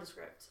very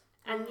nondescript.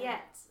 And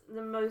yet,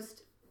 the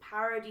most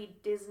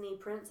parodied Disney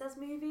princess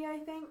movie, I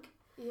think.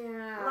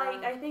 Yeah.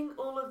 I think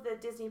all of the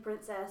Disney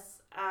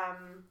princess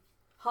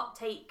hot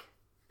take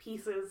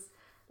pieces,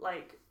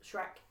 like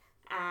Shrek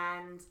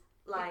and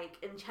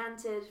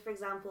Enchanted, for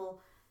example,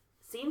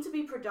 seem to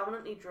be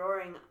predominantly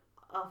drawing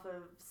off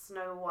of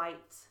Snow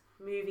White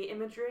movie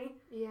imagery.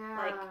 Yeah.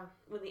 Like,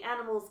 with the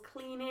animals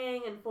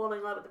cleaning and falling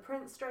in love with the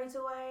prince straight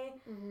away.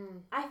 Mm-hmm.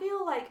 I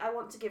feel like I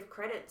want to give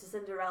credit to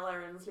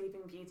Cinderella and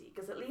Sleeping Beauty,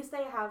 because at least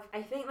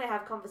I think they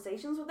have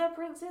conversations with their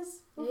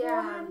princes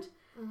beforehand.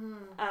 Yeah.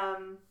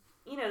 Mm-hmm.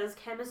 You know, there's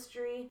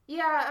chemistry.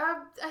 Yeah,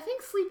 I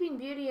think Sleeping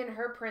Beauty and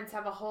her prince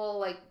have a whole,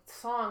 like,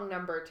 song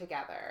number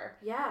together.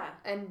 Yeah.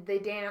 And they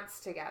dance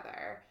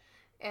together.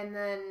 And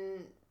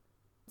then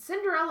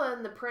Cinderella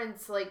and the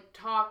prince, like,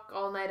 talk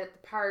all night at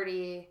the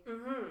party.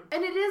 Mm-hmm.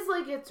 And it is,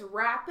 like, it's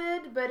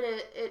rapid, but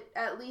it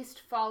at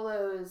least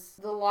follows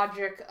the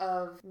logic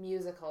of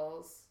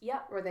musicals.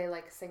 Yep. Where they,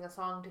 like, sing a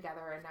song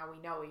together and now we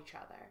know each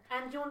other.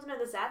 And do you want to know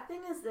the sad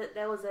thing is that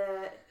there was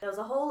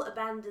a whole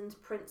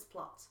abandoned prince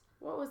plot.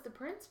 What was the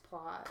prince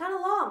plot? Kind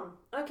of long.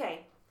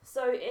 Okay.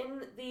 So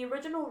in the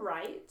original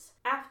rite,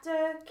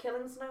 after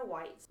killing Snow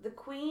White, the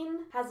queen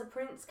has the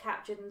prince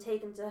captured and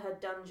taken to her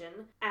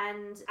dungeon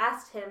and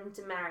asked him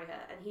to marry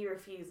her, and he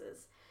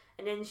refuses.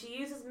 And then she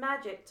uses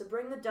magic to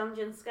bring the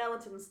dungeon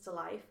skeletons to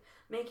life,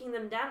 making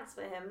them dance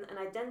for him and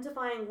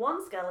identifying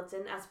one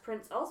skeleton as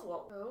Prince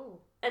Oswald. Oh.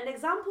 An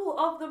example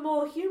of the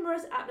more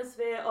humorous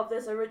atmosphere of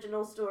this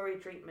original story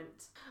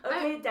treatment.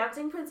 Okay,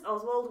 dancing Prince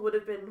Oswald would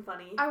have been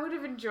funny. I would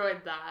have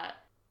enjoyed that.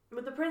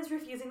 With the prince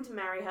refusing to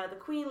marry her, the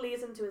queen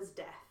leads him to his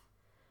death.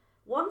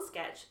 One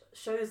sketch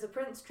shows the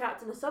prince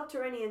trapped in a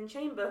subterranean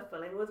chamber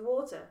filling with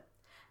water,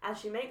 as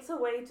she makes her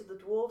way to the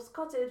dwarf's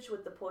cottage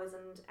with the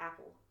poisoned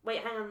apple.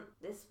 Wait, hang on.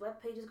 This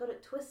webpage has got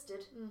it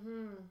twisted.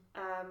 Mm-hmm.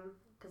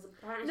 Because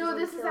apparently No,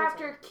 this is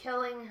after her.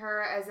 killing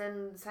her, as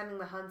in sending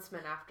the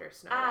huntsman after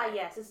Snow Ah, White.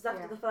 yes, this is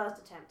after Yeah. the first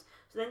attempt.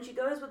 So then she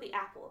goes with the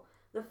apple.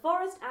 The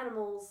forest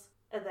animals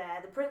are there.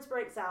 The prince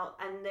breaks out,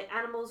 and the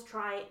animals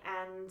try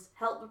and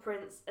help the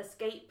prince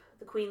escape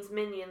the queen's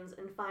minions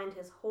and find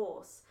his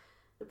horse.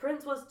 The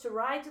prince was to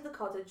ride to the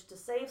cottage to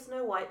save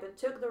Snow White, but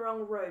took the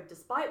wrong road,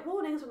 despite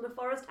warnings from the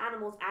forest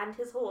animals and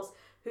his horse,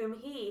 whom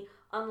he,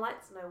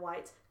 unlike Snow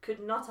White, could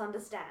not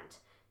understand.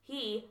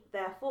 He,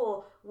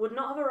 therefore, would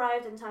not have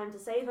arrived in time to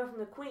save her from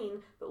the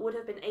queen, but would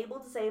have been able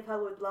to save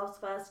her with love's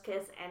first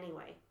kiss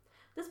anyway.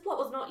 This plot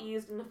was not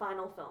used in the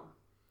final film.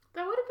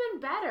 That would have been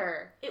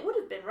better. It would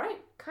have been, right?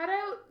 Cut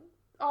out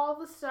all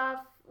the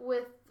stuff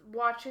with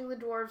watching the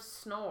dwarves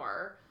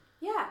snore.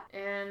 Yeah.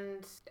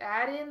 And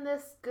add in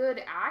this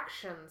good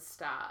action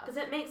stuff. Because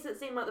it makes it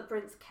seem like the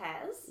prince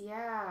cares.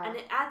 Yeah. And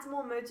it adds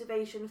more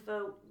motivation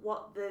for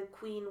what the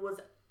queen was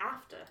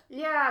after.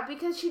 Yeah,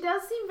 because she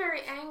does seem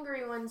very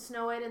angry when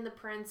Snow White and the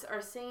prince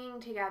are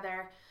singing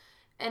together.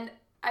 And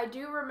I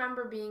do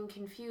remember being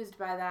confused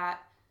by that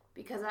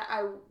because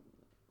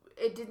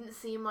it didn't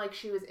seem like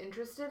she was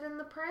interested in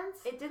the prince.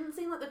 It didn't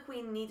seem like the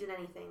queen needed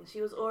anything.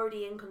 She was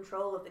already in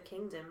control of the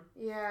kingdom.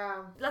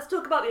 Yeah. Let's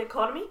talk about the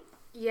economy.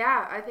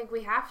 Yeah, I think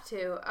we have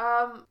to.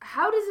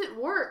 How does it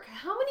work?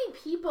 How many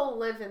people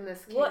live in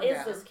this kingdom? What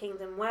is this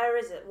kingdom? Where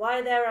is it? Why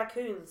are there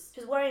raccoons?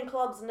 She's wearing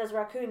clogs and there's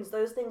raccoons.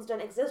 Those things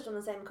don't exist on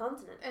the same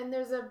continent. And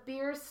there's a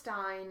beer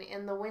stein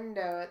in the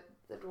window at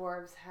the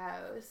dwarves'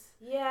 house.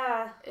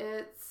 Yeah.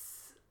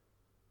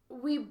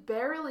 We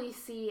barely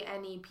see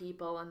any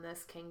people in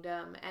this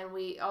kingdom, and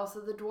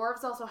the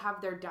dwarves also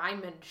have their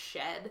diamond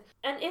shed.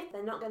 And if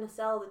they're not going to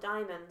sell the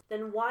diamond,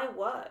 then why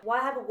work? Why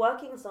have a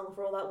working song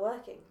for all that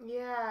working?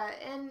 Yeah,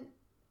 and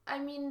I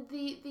mean,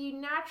 the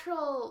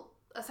natural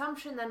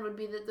assumption then would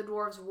be that the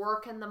dwarves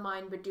work in the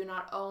mine but do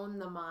not own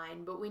the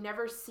mine, but we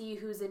never see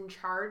who's in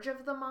charge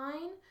of the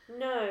mine.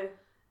 No.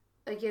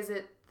 Like, is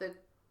it the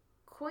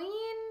queen?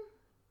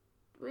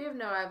 We have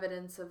no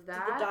evidence of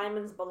that. Do the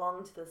diamonds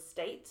belong to the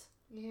state?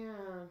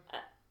 Yeah.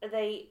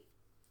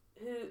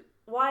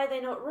 Why are they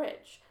not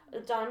rich? Are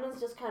the diamonds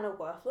just kind of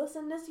worthless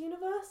in this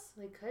universe?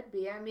 They could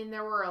be. I mean,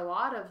 there were a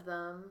lot of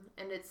them,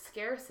 and it's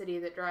scarcity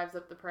that drives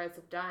up the price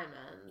of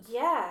diamonds.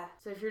 Yeah.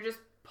 So if you're just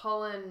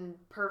pulling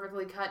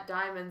perfectly cut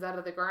diamonds out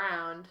of the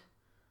ground...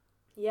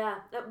 Yeah.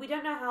 We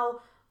don't know how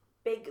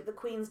big the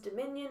Queen's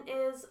dominion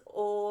is,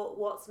 or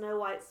what Snow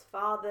White's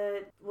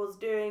father was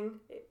doing.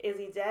 Is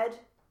he dead?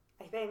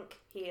 I think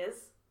he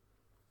is.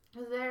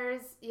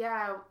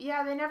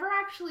 They never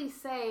actually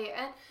say,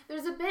 and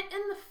there's a bit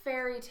in the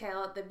fairy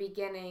tale at the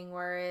beginning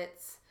where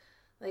it's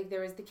like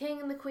there was the king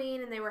and the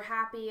queen and they were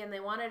happy and they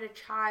wanted a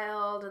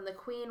child and the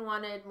queen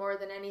wanted more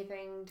than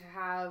anything to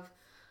have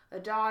a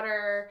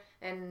daughter,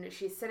 and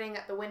she's sitting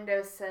at the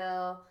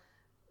windowsill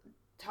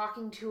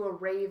talking to a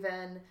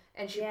raven,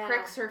 and she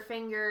pricks her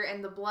finger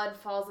and the blood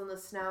falls in the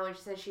snow, and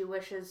she says she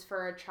wishes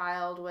for a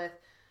child with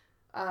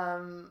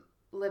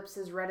lips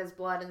as red as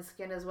blood and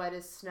skin as white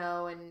as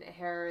snow and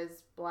hair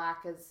as black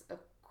as a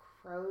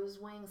crow's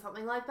wing,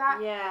 something like that.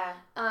 Yeah.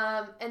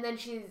 And then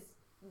she's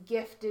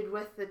gifted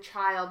with the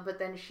child, but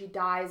then she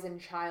dies in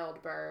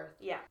childbirth.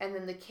 Yeah. And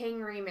then the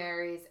king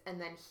remarries,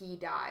 and then he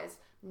dies.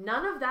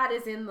 None of that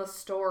is in the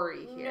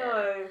story here.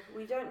 No,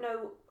 we don't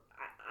know.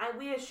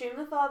 We assume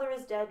the father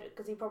is dead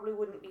because he probably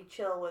wouldn't be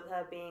chill with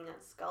her being a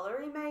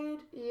scullery maid.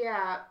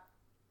 Yeah.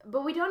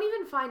 But we don't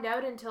even find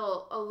out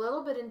until a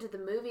little bit into the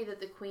movie that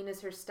the queen is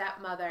her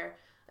stepmother.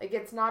 Like,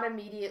 it's not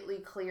immediately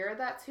clear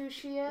that's who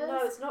she is.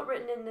 No, it's not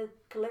written in the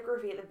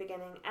calligraphy at the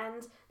beginning,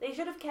 and they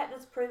should have kept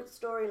this prince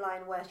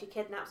storyline where she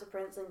kidnaps a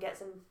prince and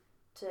gets him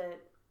to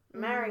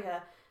marry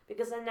her,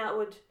 because then that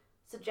would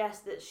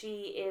suggest that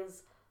she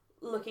is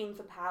looking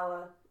for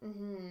power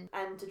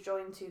and to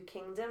join two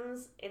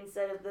kingdoms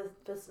instead of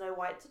for Snow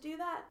White to do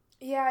that.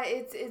 Yeah,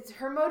 it's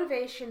her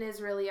motivation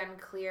is really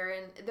unclear,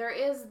 and there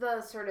is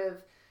the sort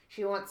of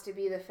she wants to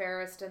be the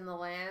fairest in the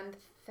land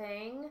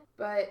thing,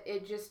 but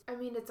it just, I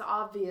mean, it's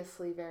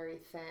obviously very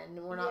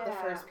thin. We're not the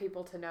first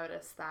people to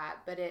notice that,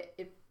 but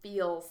it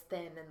feels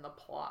thin in the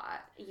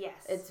plot. Yes.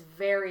 It's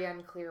very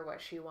unclear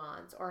what she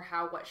wants or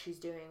how what she's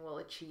doing will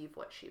achieve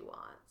what she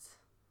wants.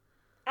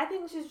 I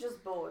think she's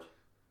just bored.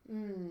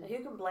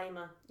 Who can blame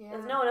her? Yeah.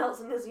 There's no one else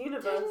in this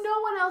universe. There's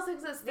no one else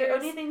exists. The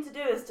only thing to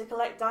do is to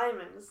collect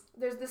diamonds.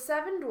 There's the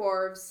 7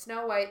 dwarves,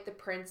 Snow White, the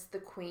prince, the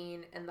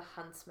queen, and the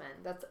huntsman.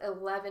 That's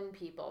 11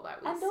 people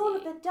that we see. And all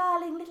of the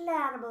darling little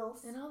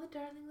animals. And all the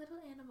darling little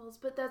animals.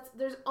 But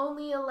there's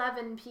only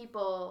 11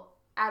 people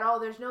at all.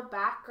 There's no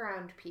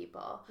background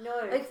people.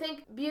 No. Like,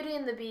 think Beauty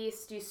and the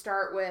Beast, you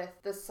start with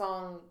the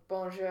song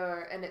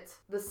Bonjour, and it's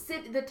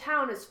the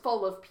town is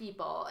full of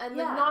people, and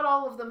like, not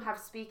all of them have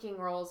speaking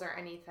roles or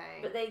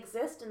anything. But they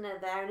exist and they're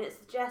there, and it's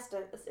just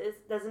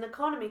there's an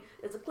economy.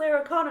 There's a clear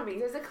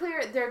economy.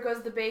 There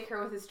goes the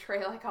baker with his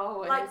tray like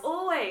always. Like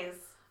always.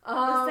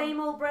 The same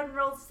old bread and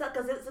rolls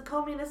because it's a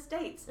communist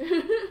state.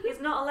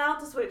 He's not allowed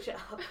to switch it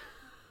up.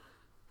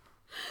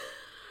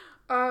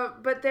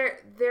 But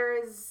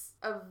there is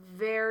a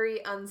very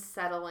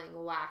unsettling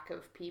lack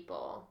of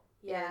people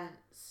in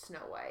Snow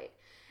White.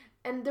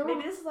 And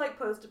maybe this is like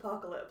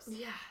post-apocalypse.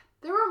 Yeah.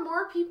 There were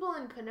more people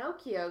in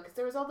Pinocchio because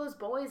there was all those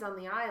boys on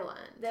the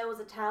island. There was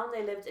a town.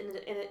 They lived in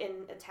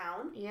a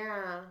town.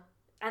 Yeah.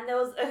 And there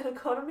was an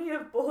economy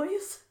of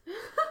boys.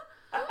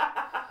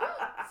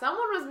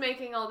 Someone was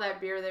making all that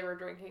beer they were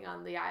drinking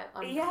on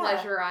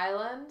Pleasure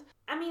Island.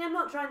 I mean, I'm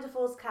not trying to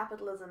force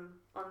capitalism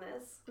on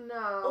this.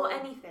 No. Or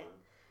anything.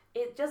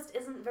 It just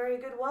isn't very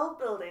good world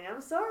building.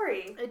 I'm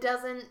sorry. It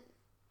doesn't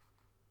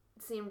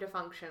seem to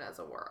function as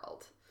a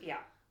world. Yeah.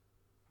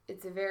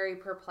 It's very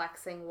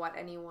perplexing what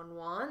anyone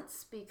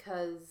wants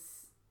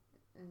because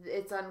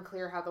it's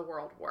unclear how the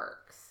world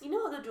works. You know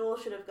what the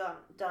dwarves should have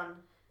done?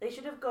 They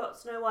should have got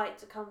Snow White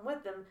to come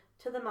with them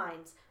to the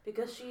mines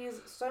because she's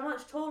so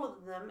much taller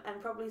than them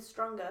and probably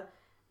stronger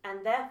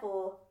and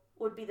therefore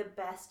would be the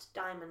best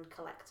diamond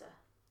collector.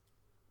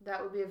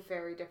 That would be a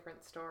very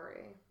different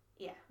story.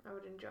 Yeah. I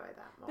would enjoy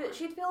that more. But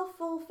she'd feel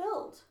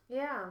fulfilled.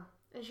 Yeah.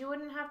 And she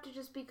wouldn't have to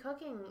just be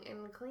cooking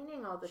and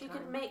cleaning all the time. She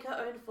could make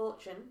her own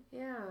fortune.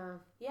 Yeah.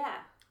 Yeah.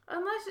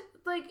 Unless,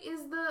 like,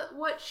 is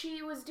what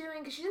she was doing,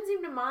 because she didn't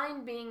seem to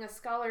mind being a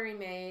scullery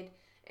maid,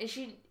 and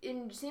she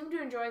seemed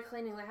to enjoy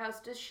cleaning the house.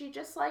 Does she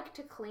just like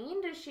to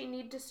clean? Does she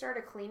need to start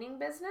a cleaning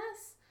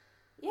business?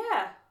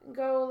 Yeah.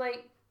 Go,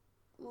 like,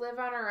 live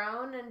on her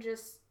own and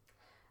just...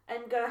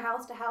 And go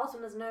house to house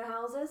when there's no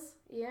houses?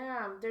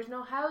 Yeah, there's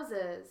no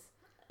houses.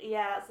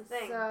 Yeah, that's the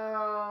thing.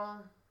 So...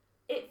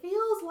 It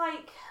feels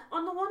like,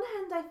 on the one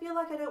hand, I feel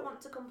like I don't want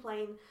to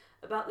complain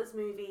about this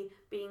movie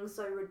being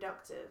so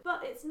reductive.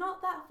 But it's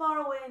not that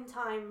far away in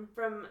time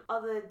from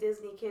other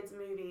Disney kids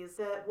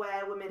movies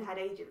where women had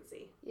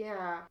agency.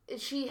 Yeah.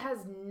 She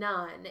has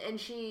none.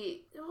 And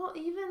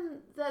even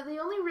the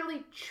only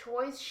really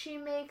choice she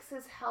makes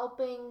is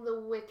helping the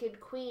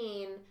Wicked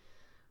Queen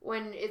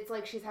when it's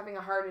like she's having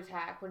a heart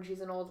attack when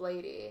she's an old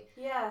lady.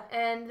 Yeah.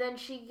 And then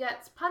she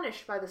gets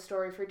punished by the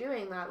story for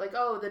doing that. Like,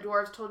 oh, the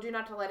dwarves told you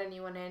not to let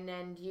anyone in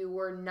and you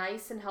were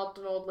nice and helped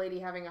an old lady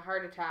having a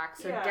heart attack,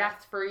 so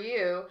death for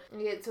you.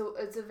 It's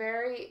a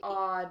very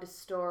odd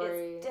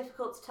story. It's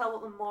difficult to tell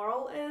what the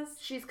moral is.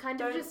 She's kind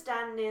of Don't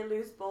stand near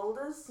loose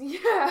boulders.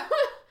 Yeah.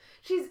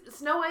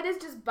 Snow White is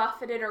just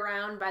buffeted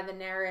around by the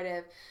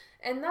narrative.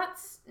 And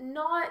that's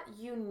not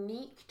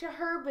unique to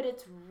her, but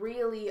it's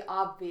really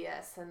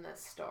obvious in this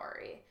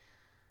story.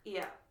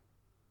 Yeah.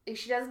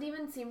 She doesn't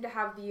even seem to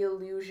have the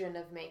illusion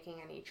of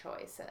making any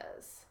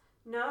choices.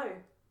 No.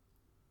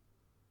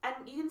 And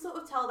you can sort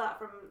of tell that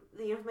from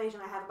the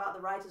information I have about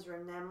the writer's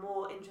room. They're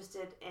more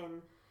interested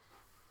in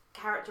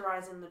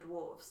characterizing the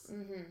dwarves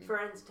for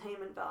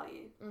entertainment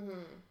value. Mm-hmm.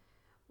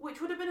 Which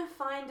would have been a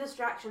fine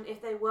distraction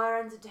if they were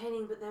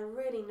entertaining, but they're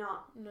really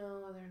not.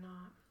 No, they're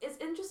not. It's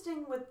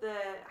interesting with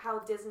how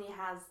Disney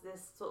has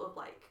this sort of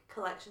like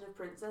collection of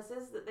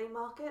princesses that they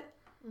market.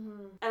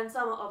 Mm-hmm. And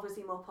some are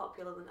obviously more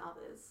popular than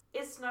others.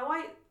 Is Snow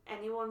White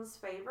anyone's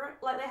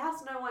favourite? Like, they have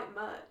Snow White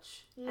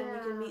merch, and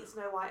you can meet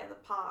Snow White at the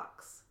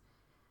parks.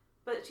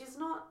 But she's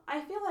not...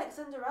 I feel like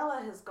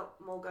Cinderella has got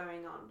more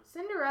going on.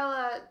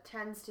 Cinderella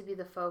tends to be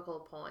the focal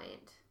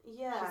point.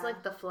 Yeah. She's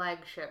like the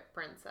flagship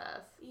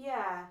princess.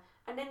 Yeah.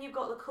 And then you've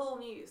got the cool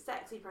new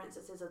sexy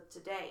princesses of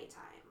today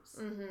times.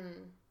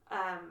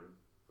 Mm-hmm.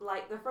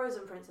 Like the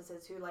Frozen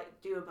princesses who, like,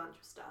 do a bunch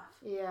of stuff.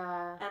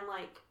 Yeah. And,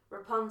 like,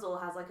 Rapunzel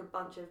has, like, a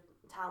bunch of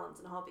talents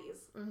and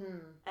hobbies. Mm-hmm.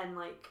 And,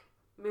 like,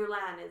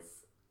 Mulan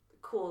is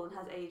cool and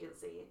has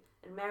agency,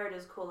 and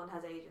Merida's cool and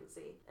has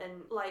agency,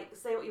 and like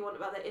say what you want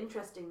about their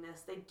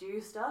interestingness, they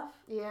do stuff,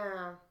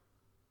 Yeah.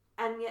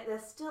 and yet they're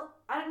still.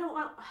 I don't know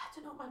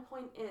what my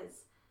point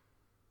is.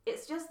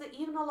 It's just that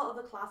even a lot of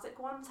the classic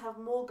ones have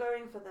more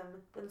going for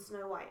them than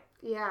Snow White.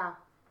 Yeah.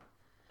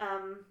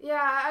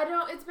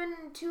 It's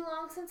been too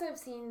long since I've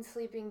seen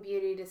Sleeping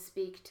Beauty to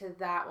speak to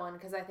that one,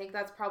 because I think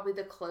that's probably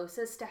the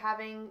closest to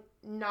having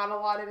not a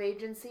lot of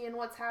agency in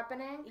what's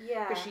happening.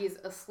 Yeah. Because she's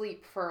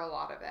asleep for a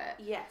lot of it.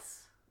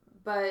 Yes.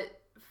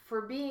 But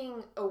for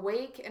being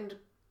awake and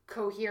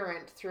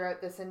coherent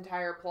throughout this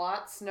entire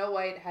plot, Snow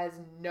White has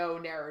no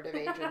narrative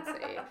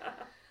agency.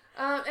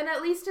 And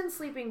at least in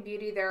Sleeping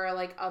Beauty, there are,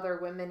 like, other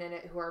women in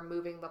it who are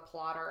moving the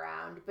plot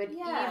around. But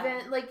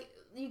even, like,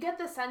 you get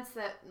the sense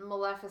that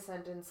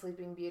Maleficent in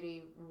Sleeping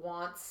Beauty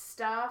wants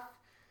stuff.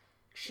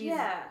 She's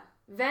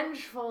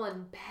vengeful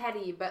and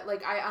petty, but,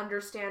 like, I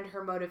understand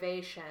her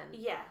motivation.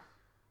 Yeah.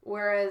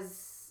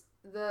 Whereas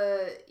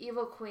the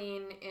evil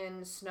queen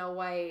in Snow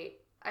White,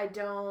 I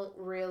don't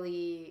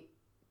really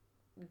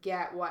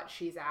get what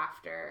she's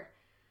after.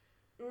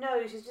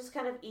 No, she's just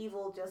kind of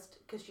evil just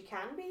because she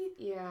can be.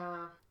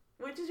 Yeah.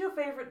 Which is your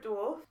favourite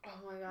dwarf?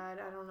 Oh my god,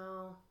 I don't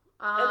know.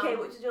 Okay,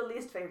 which is your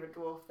least favourite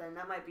dwarf then?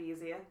 That might be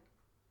easier.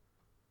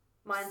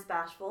 Mine's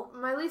Bashful.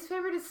 My least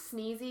favourite is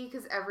Sneezy,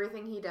 because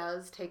everything he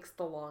does takes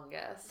the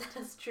longest.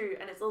 That's true,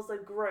 and it's also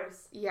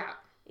gross. Yeah.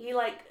 He's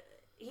like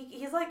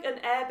an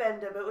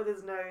airbender, but with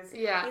his nose.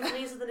 Yeah. He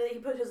sneezes and he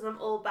pushes them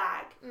all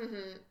back.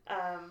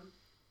 Mm-hmm.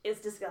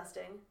 It's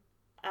disgusting.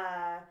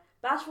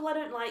 Bashful I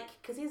don't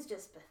like, because he's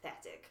just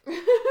pathetic.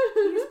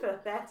 He's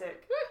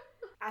pathetic.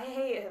 I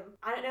hate him.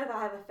 I don't know if I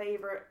have a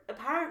favourite.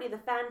 Apparently the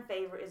fan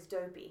favourite is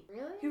Dopey.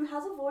 Really? Who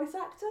has a voice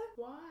actor?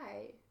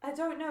 Why? I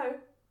don't know.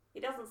 He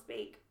doesn't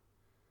speak.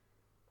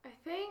 I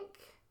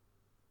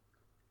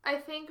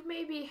think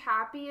maybe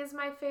Happy is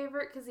my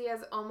favorite because he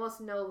has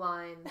almost no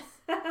lines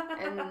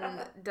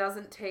and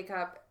doesn't take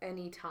up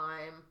any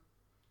time.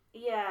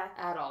 Yeah.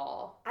 At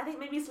all. I think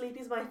maybe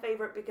Sleepy's my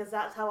favourite because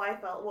that's how I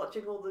felt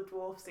watching all the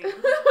dwarf scenes.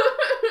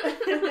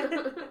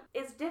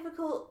 It's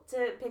difficult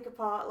to pick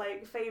apart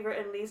like favourite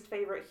and least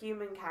favourite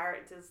human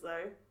characters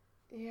though.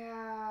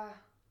 Yeah.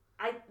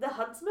 The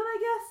huntsman, I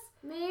guess?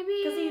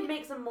 Maybe. Because he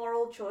makes a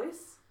moral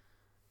choice.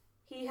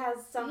 He has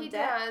some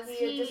depth. Does.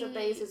 He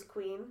disobeys his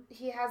queen.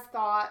 He has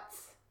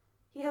thoughts.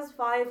 He has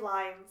 5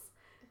 lines.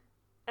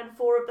 And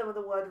 4 of them are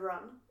the word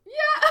run.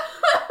 Yeah!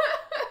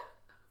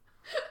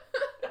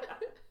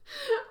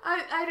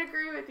 I'd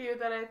agree with you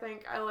that I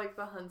think I like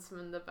the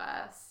huntsman the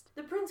best.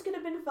 The prince could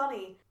have been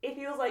funny. If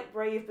he was like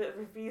brave but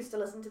refused to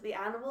listen to the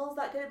animals,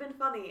 that could have been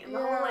funny. And the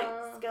whole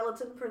like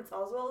skeleton Prince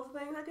Oswald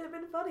thing, that could have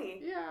been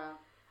funny. Yeah.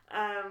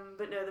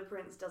 But no, the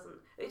prince doesn't.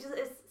 It's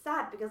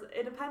sad because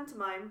in a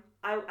pantomime,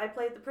 I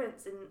played the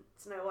prince in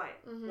Snow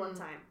White one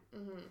time.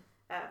 Mm-hmm.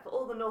 For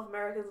all the North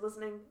Americans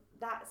listening,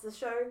 that's a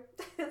show.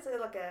 It's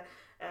like a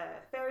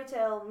fairy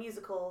tale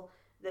musical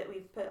that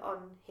we've put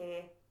on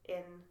here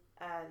in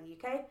the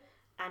UK.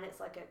 And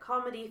it's like a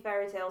comedy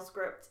fairy tale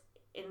script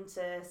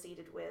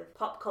interseeded with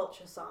pop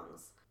culture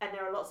songs. And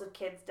there are lots of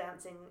kids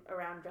dancing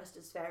around dressed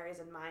as fairies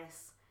and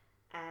mice.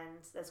 And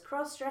there's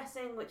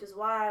cross-dressing, which is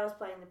why I was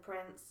playing the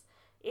prince.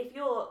 If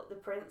you're the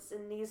prince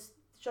in these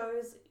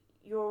shows,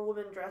 you're a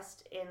woman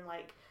dressed in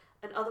like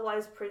an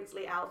otherwise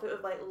princely outfit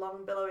with like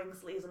long billowing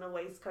sleeves and a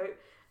waistcoat,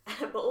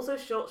 but also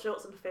short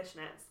shorts and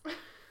fishnets.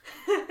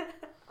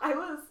 I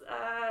was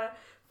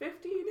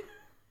 15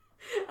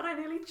 and I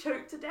nearly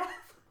choked to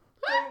death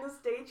during the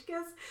stage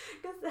kiss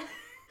because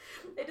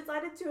they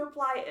decided to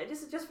apply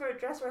just for a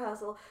dress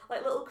rehearsal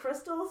like little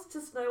crystals to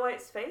Snow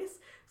White's face.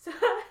 So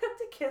I had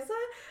to kiss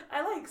her.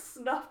 I like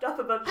snuffed up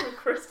a bunch of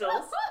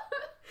crystals.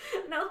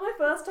 And that was my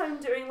first time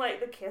doing like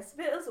the kiss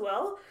bit as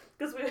well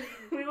because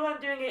we weren't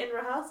doing it in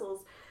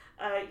rehearsals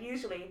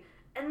usually.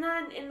 And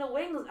then in the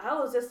wings I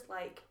was just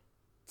like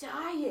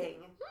dying.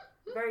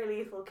 Very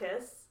lethal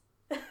kiss.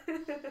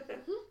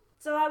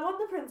 So I want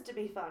the prince to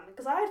be fun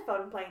because I had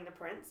fun playing the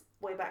prince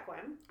way back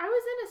when. I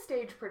was in a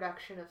stage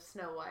production of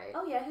Snow White.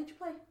 Oh yeah, who'd you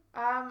play?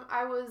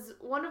 I was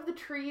one of the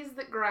trees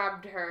that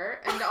grabbed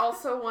her and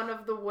also one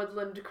of the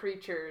woodland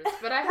creatures.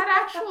 But I had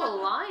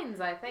actual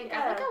lines, I think.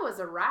 Yeah. I think I was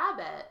a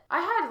rabbit. I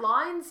had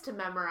lines to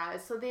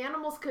memorize, so the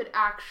animals could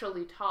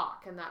actually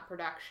talk in that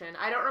production.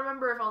 I don't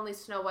remember if only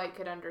Snow White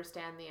could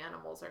understand the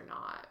animals or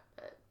not,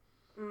 but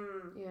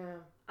yeah.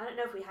 I don't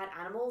know if we had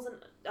animals,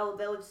 and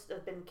there would just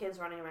have been kids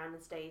running around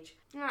the stage.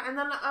 Yeah, and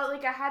then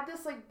I had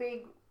this like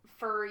big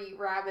furry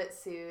rabbit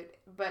suit,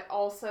 but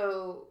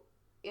also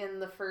in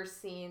the first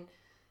scene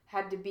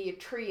had to be a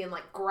tree and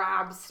like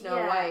grab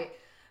Snow White.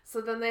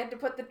 So then they had to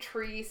put the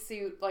tree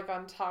suit like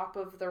on top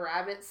of the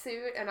rabbit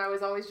suit, and I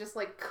was always just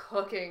like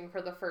cooking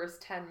for the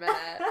first 10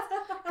 minutes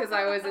because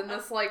I was in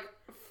this like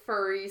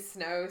furry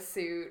snow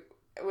suit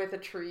with a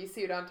tree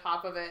suit on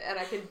top of it, and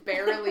I could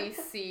barely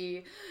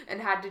see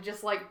and had to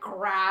just like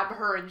grab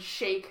her and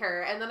shake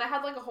her, and then I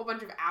had like a whole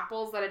bunch of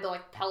apples that I had to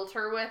like pelt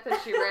her with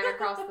as she ran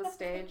across the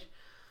stage.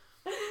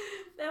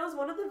 There was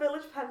one of the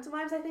village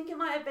pantomimes, I think it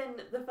might have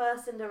been the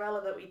first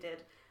Cinderella that we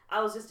did.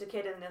 I was just a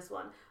kid in this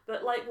one.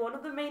 But, like, one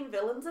of the main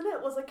villains in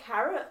it was a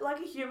carrot, like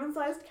a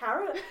human-sized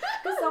carrot.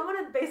 Because someone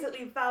had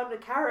basically found a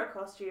carrot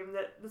costume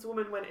that this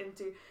woman went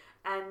into.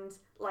 And,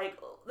 like,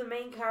 the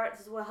main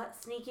characters were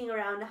sneaking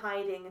around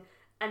hiding.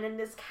 And then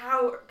this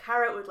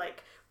carrot would,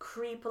 like,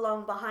 creep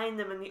along behind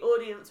them. And the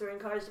audience were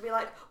encouraged to be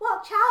like,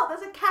 watch out,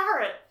 there's a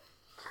carrot.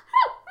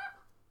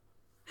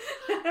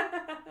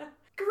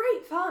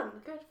 Great fun.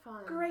 Good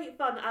fun. Great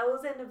fun. I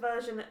was in a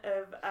version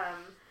of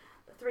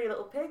Three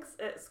Little Pigs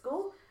at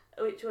school,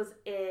 which was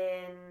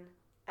in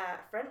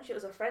French. It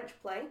was a French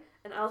play,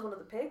 and I was one of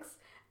the pigs.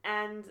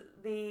 And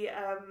the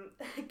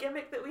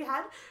gimmick that we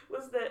had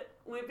was that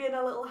we'd be in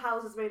our little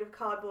houses made of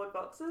cardboard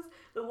boxes.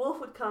 The wolf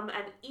would come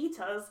and eat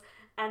us,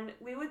 and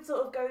we would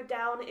sort of go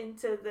down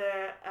into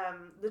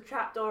the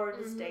trapdoor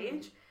on the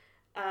stage,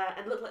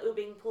 and look like we were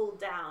being pulled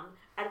down,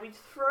 and we'd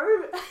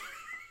throw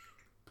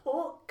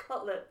pork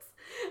cutlets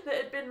that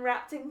had been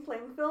wrapped in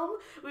cling film.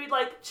 We'd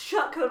like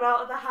chuck them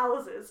out of the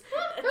houses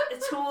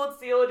towards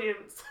the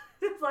audience.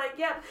 It's like,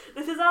 yep,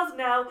 this is us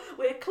now.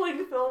 We're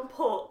cling film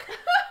pork.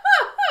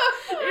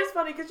 It's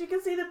funny because you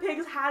can see the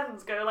pig's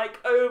hands go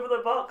like over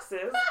the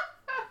boxes.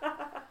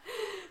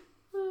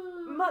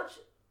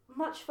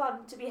 Much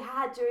fun to be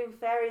had during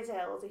fairy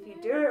tales if you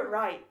do it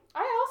right.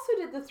 I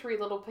also did the Three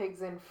Little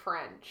Pigs in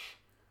French.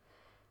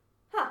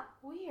 Huh.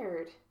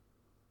 Weird.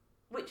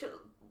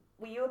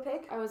 Were you a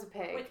pig? I was a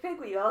pig. Which pig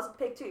were you? I was a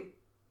pig too.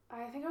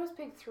 I think I was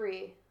pig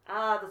 3.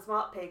 Ah, the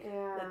smart pig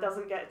Yeah. that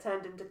doesn't get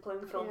turned into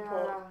cling film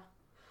pork.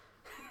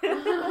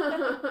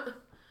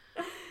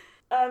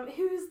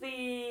 Who's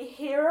the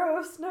hero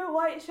of Snow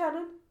White,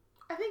 Shannon?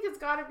 I think it's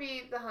gotta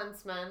be the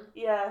huntsman.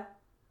 Yeah.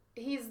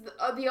 He's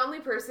the only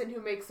person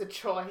who makes a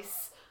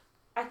choice.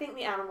 I think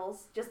the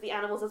animals. Just the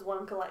animals as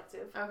one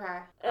collective. Okay.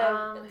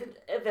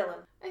 A villain.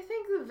 I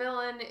think the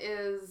villain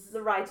is...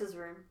 The writer's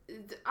room.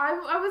 I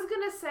was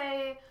gonna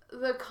say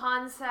the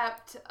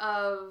concept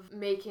of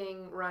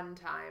making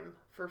runtime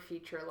for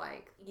feature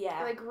length.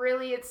 Yeah. Like,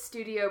 really, it's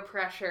studio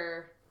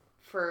pressure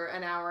for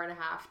an hour and a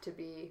half to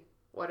be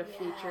what a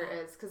feature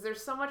is. Because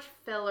there's so much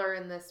filler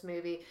in this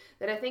movie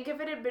that I think if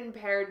it had been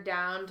pared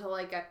down to,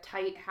 like, a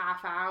tight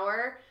half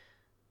hour,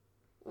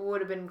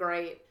 would have been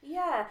great.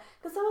 Yeah,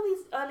 because some of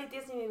these early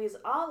Disney movies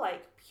are,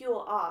 like,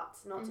 pure art,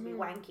 not to be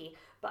wanky.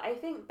 But I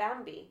think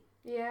Bambi...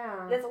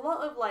 Yeah. There's a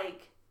lot of,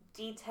 like,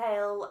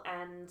 detail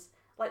and,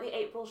 like, the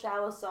April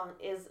Shower song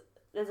is...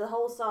 There's a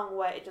whole song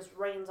where it just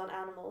rains on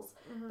animals.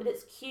 But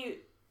it's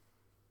cute.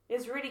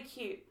 It's really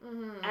cute.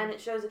 And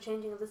it shows the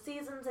changing of the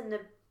seasons and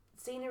the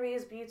scenery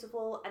is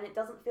beautiful and it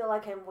doesn't feel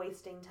like I'm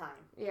wasting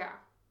time. Yeah.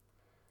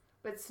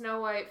 But Snow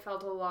White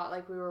felt a lot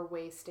like we were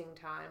wasting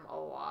time a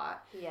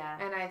lot. Yeah.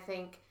 And I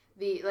think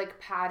the, like,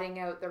 padding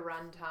out the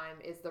runtime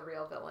is the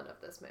real villain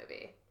of this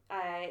movie.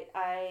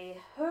 I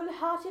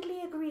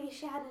wholeheartedly agree,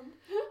 Shannon.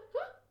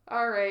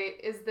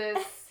 Alright, is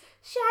this...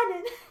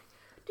 Shannon,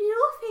 do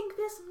you think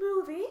this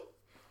movie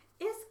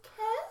is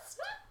cursed,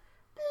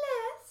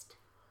 blessed,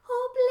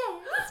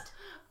 or blessed?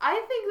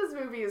 I think this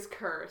movie is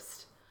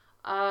cursed.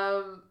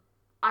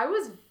 I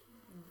was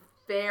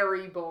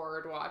very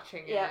bored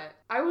watching it.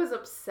 I was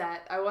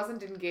upset. I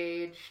wasn't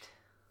engaged.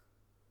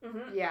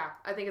 Yeah,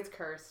 I think it's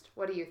cursed.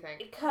 What do you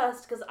think? It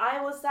cursed because I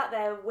was sat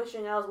there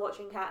wishing I was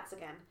watching Cats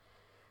again.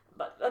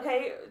 But,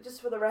 okay,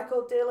 just for the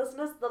record, dear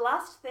listeners, the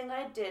last thing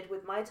I did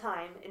with my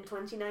time in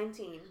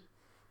 2019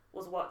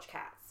 was watch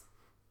Cats.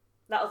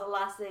 That was the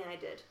last thing I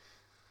did.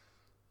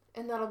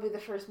 And that'll be the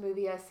first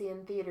movie I see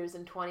in theaters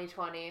in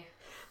 2020.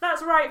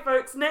 That's right,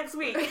 folks. Next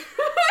week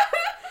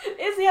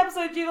is the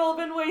episode you've all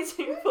been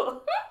waiting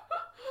for.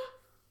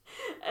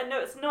 And no,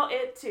 it's not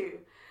it too.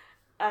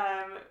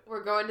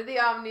 We're going to the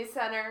Omni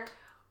Center.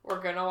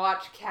 We're gonna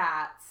watch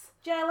Cats.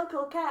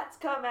 Jellicle cats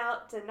come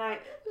out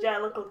tonight.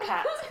 Jellicle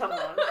cats, come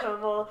on,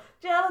 come on.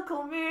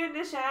 Jellicle moon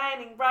is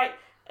shining bright.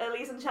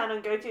 Elise and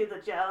Shannon go to the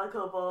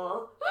Jellicle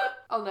ball.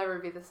 I'll never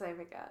be the same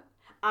again.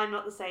 I'm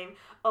not the same.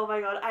 Oh my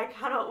god, I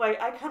cannot wait.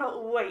 I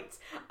cannot wait.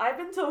 I've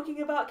been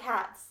talking about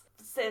Cats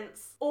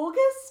since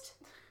August?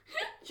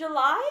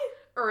 July?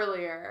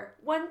 Earlier.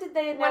 When did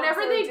they announce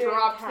Whenever they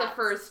dropped Cats? the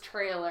first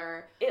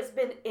trailer. It's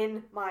been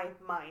in my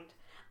mind.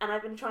 And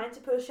I've been trying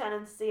to push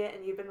Shannon to see it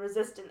and you've been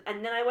resistant.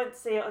 And then I went to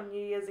see it on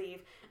New Year's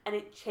Eve and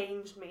it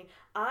changed me.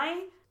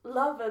 I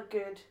love a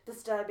good,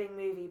 disturbing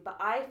movie, but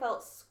I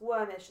felt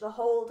squirmish the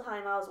whole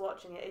time I was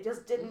watching it. It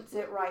just didn't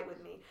sit right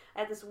with me. I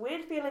had this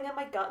weird feeling in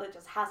my gut that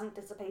just hasn't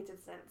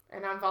dissipated since.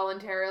 And I'm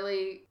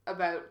voluntarily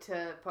about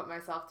to put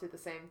myself through the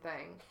same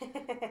thing.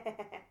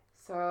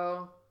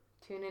 So,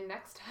 tune in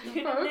next time,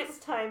 Tune folks. in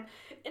next time.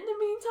 In the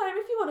meantime,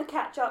 if you want to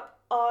catch up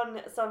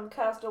on some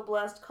cursed or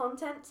blessed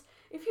content,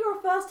 if you're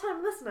a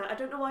first-time listener, I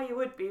don't know why you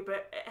would be,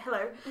 but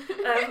hello.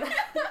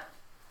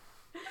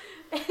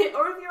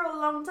 Or if you're a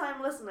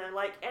long-time listener,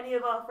 like any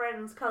of our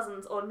friends,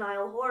 cousins, or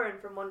Niall Horan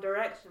from One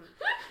Direction,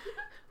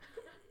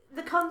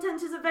 the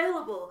content is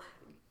available.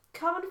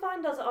 Come and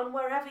find us on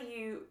wherever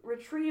you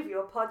retrieve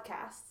your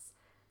podcasts.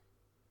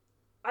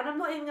 And I'm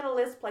not even going to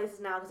list places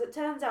now, because it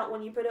turns out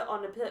when you put it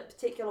on a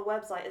particular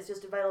website, it's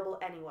just available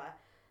anywhere.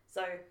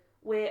 So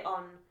we're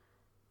on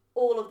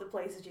all of the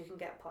places you can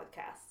get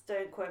podcasts.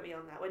 Don't quote me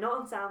on that. We're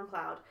not on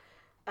SoundCloud.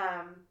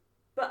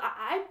 But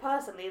I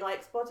personally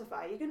like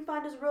Spotify. You can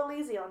find us real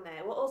easy on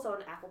there. We're also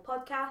on Apple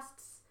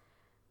Podcasts.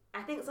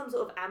 I think some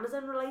sort of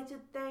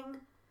Amazon-related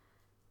thing.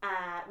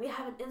 We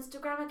have an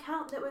Instagram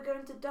account that we're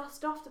going to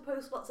dust off to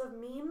post lots of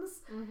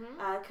memes.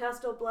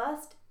 Cursed or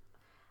Blessed.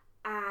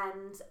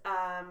 And,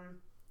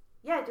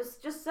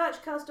 just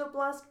search Cursed or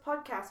Blessed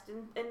podcast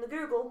in the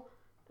Google,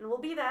 and we'll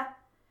be there.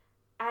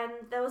 And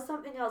there was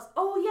something else.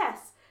 Oh,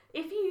 yes!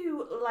 If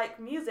you like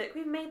music,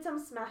 we've made some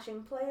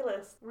smashing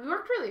playlists. We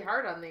worked really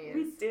hard on these.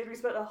 We did. We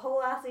spent a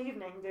whole ass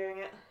evening doing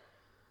it.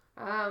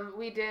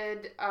 We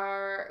did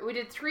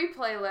 3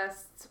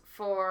 playlists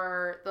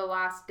for the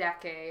last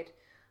decade.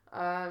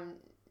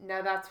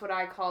 Now that's what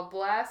I call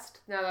Blessed,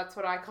 now that's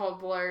what I call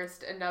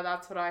Blurst, and now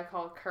that's what I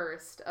call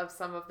Cursed, of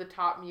some of the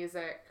top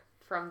music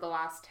from the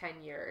last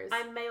 10 years.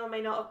 I may or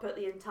may not have put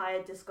the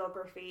entire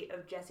discography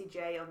of Jessie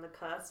J on the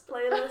Cursed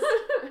playlist.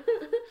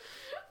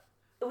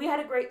 We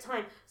had a great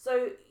time.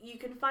 So you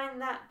can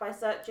find that by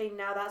searching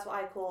Now That's What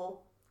I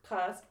Call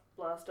Cursed,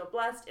 Blurst or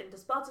Blessed into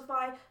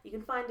Spotify. You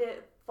can find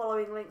it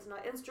following links in our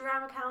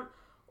Instagram account,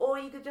 or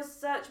you could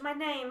just search my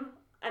name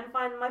and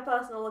find my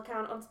personal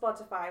account on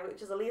Spotify,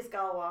 which is Elise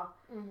Galwa.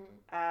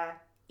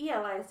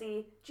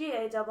 ELISE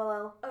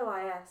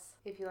GALLOIS.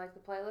 If you like the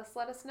playlist,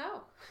 let us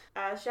know.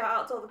 Shout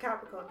out to all the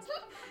Capricorns.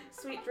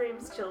 Sweet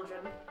dreams,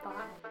 children.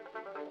 Bye.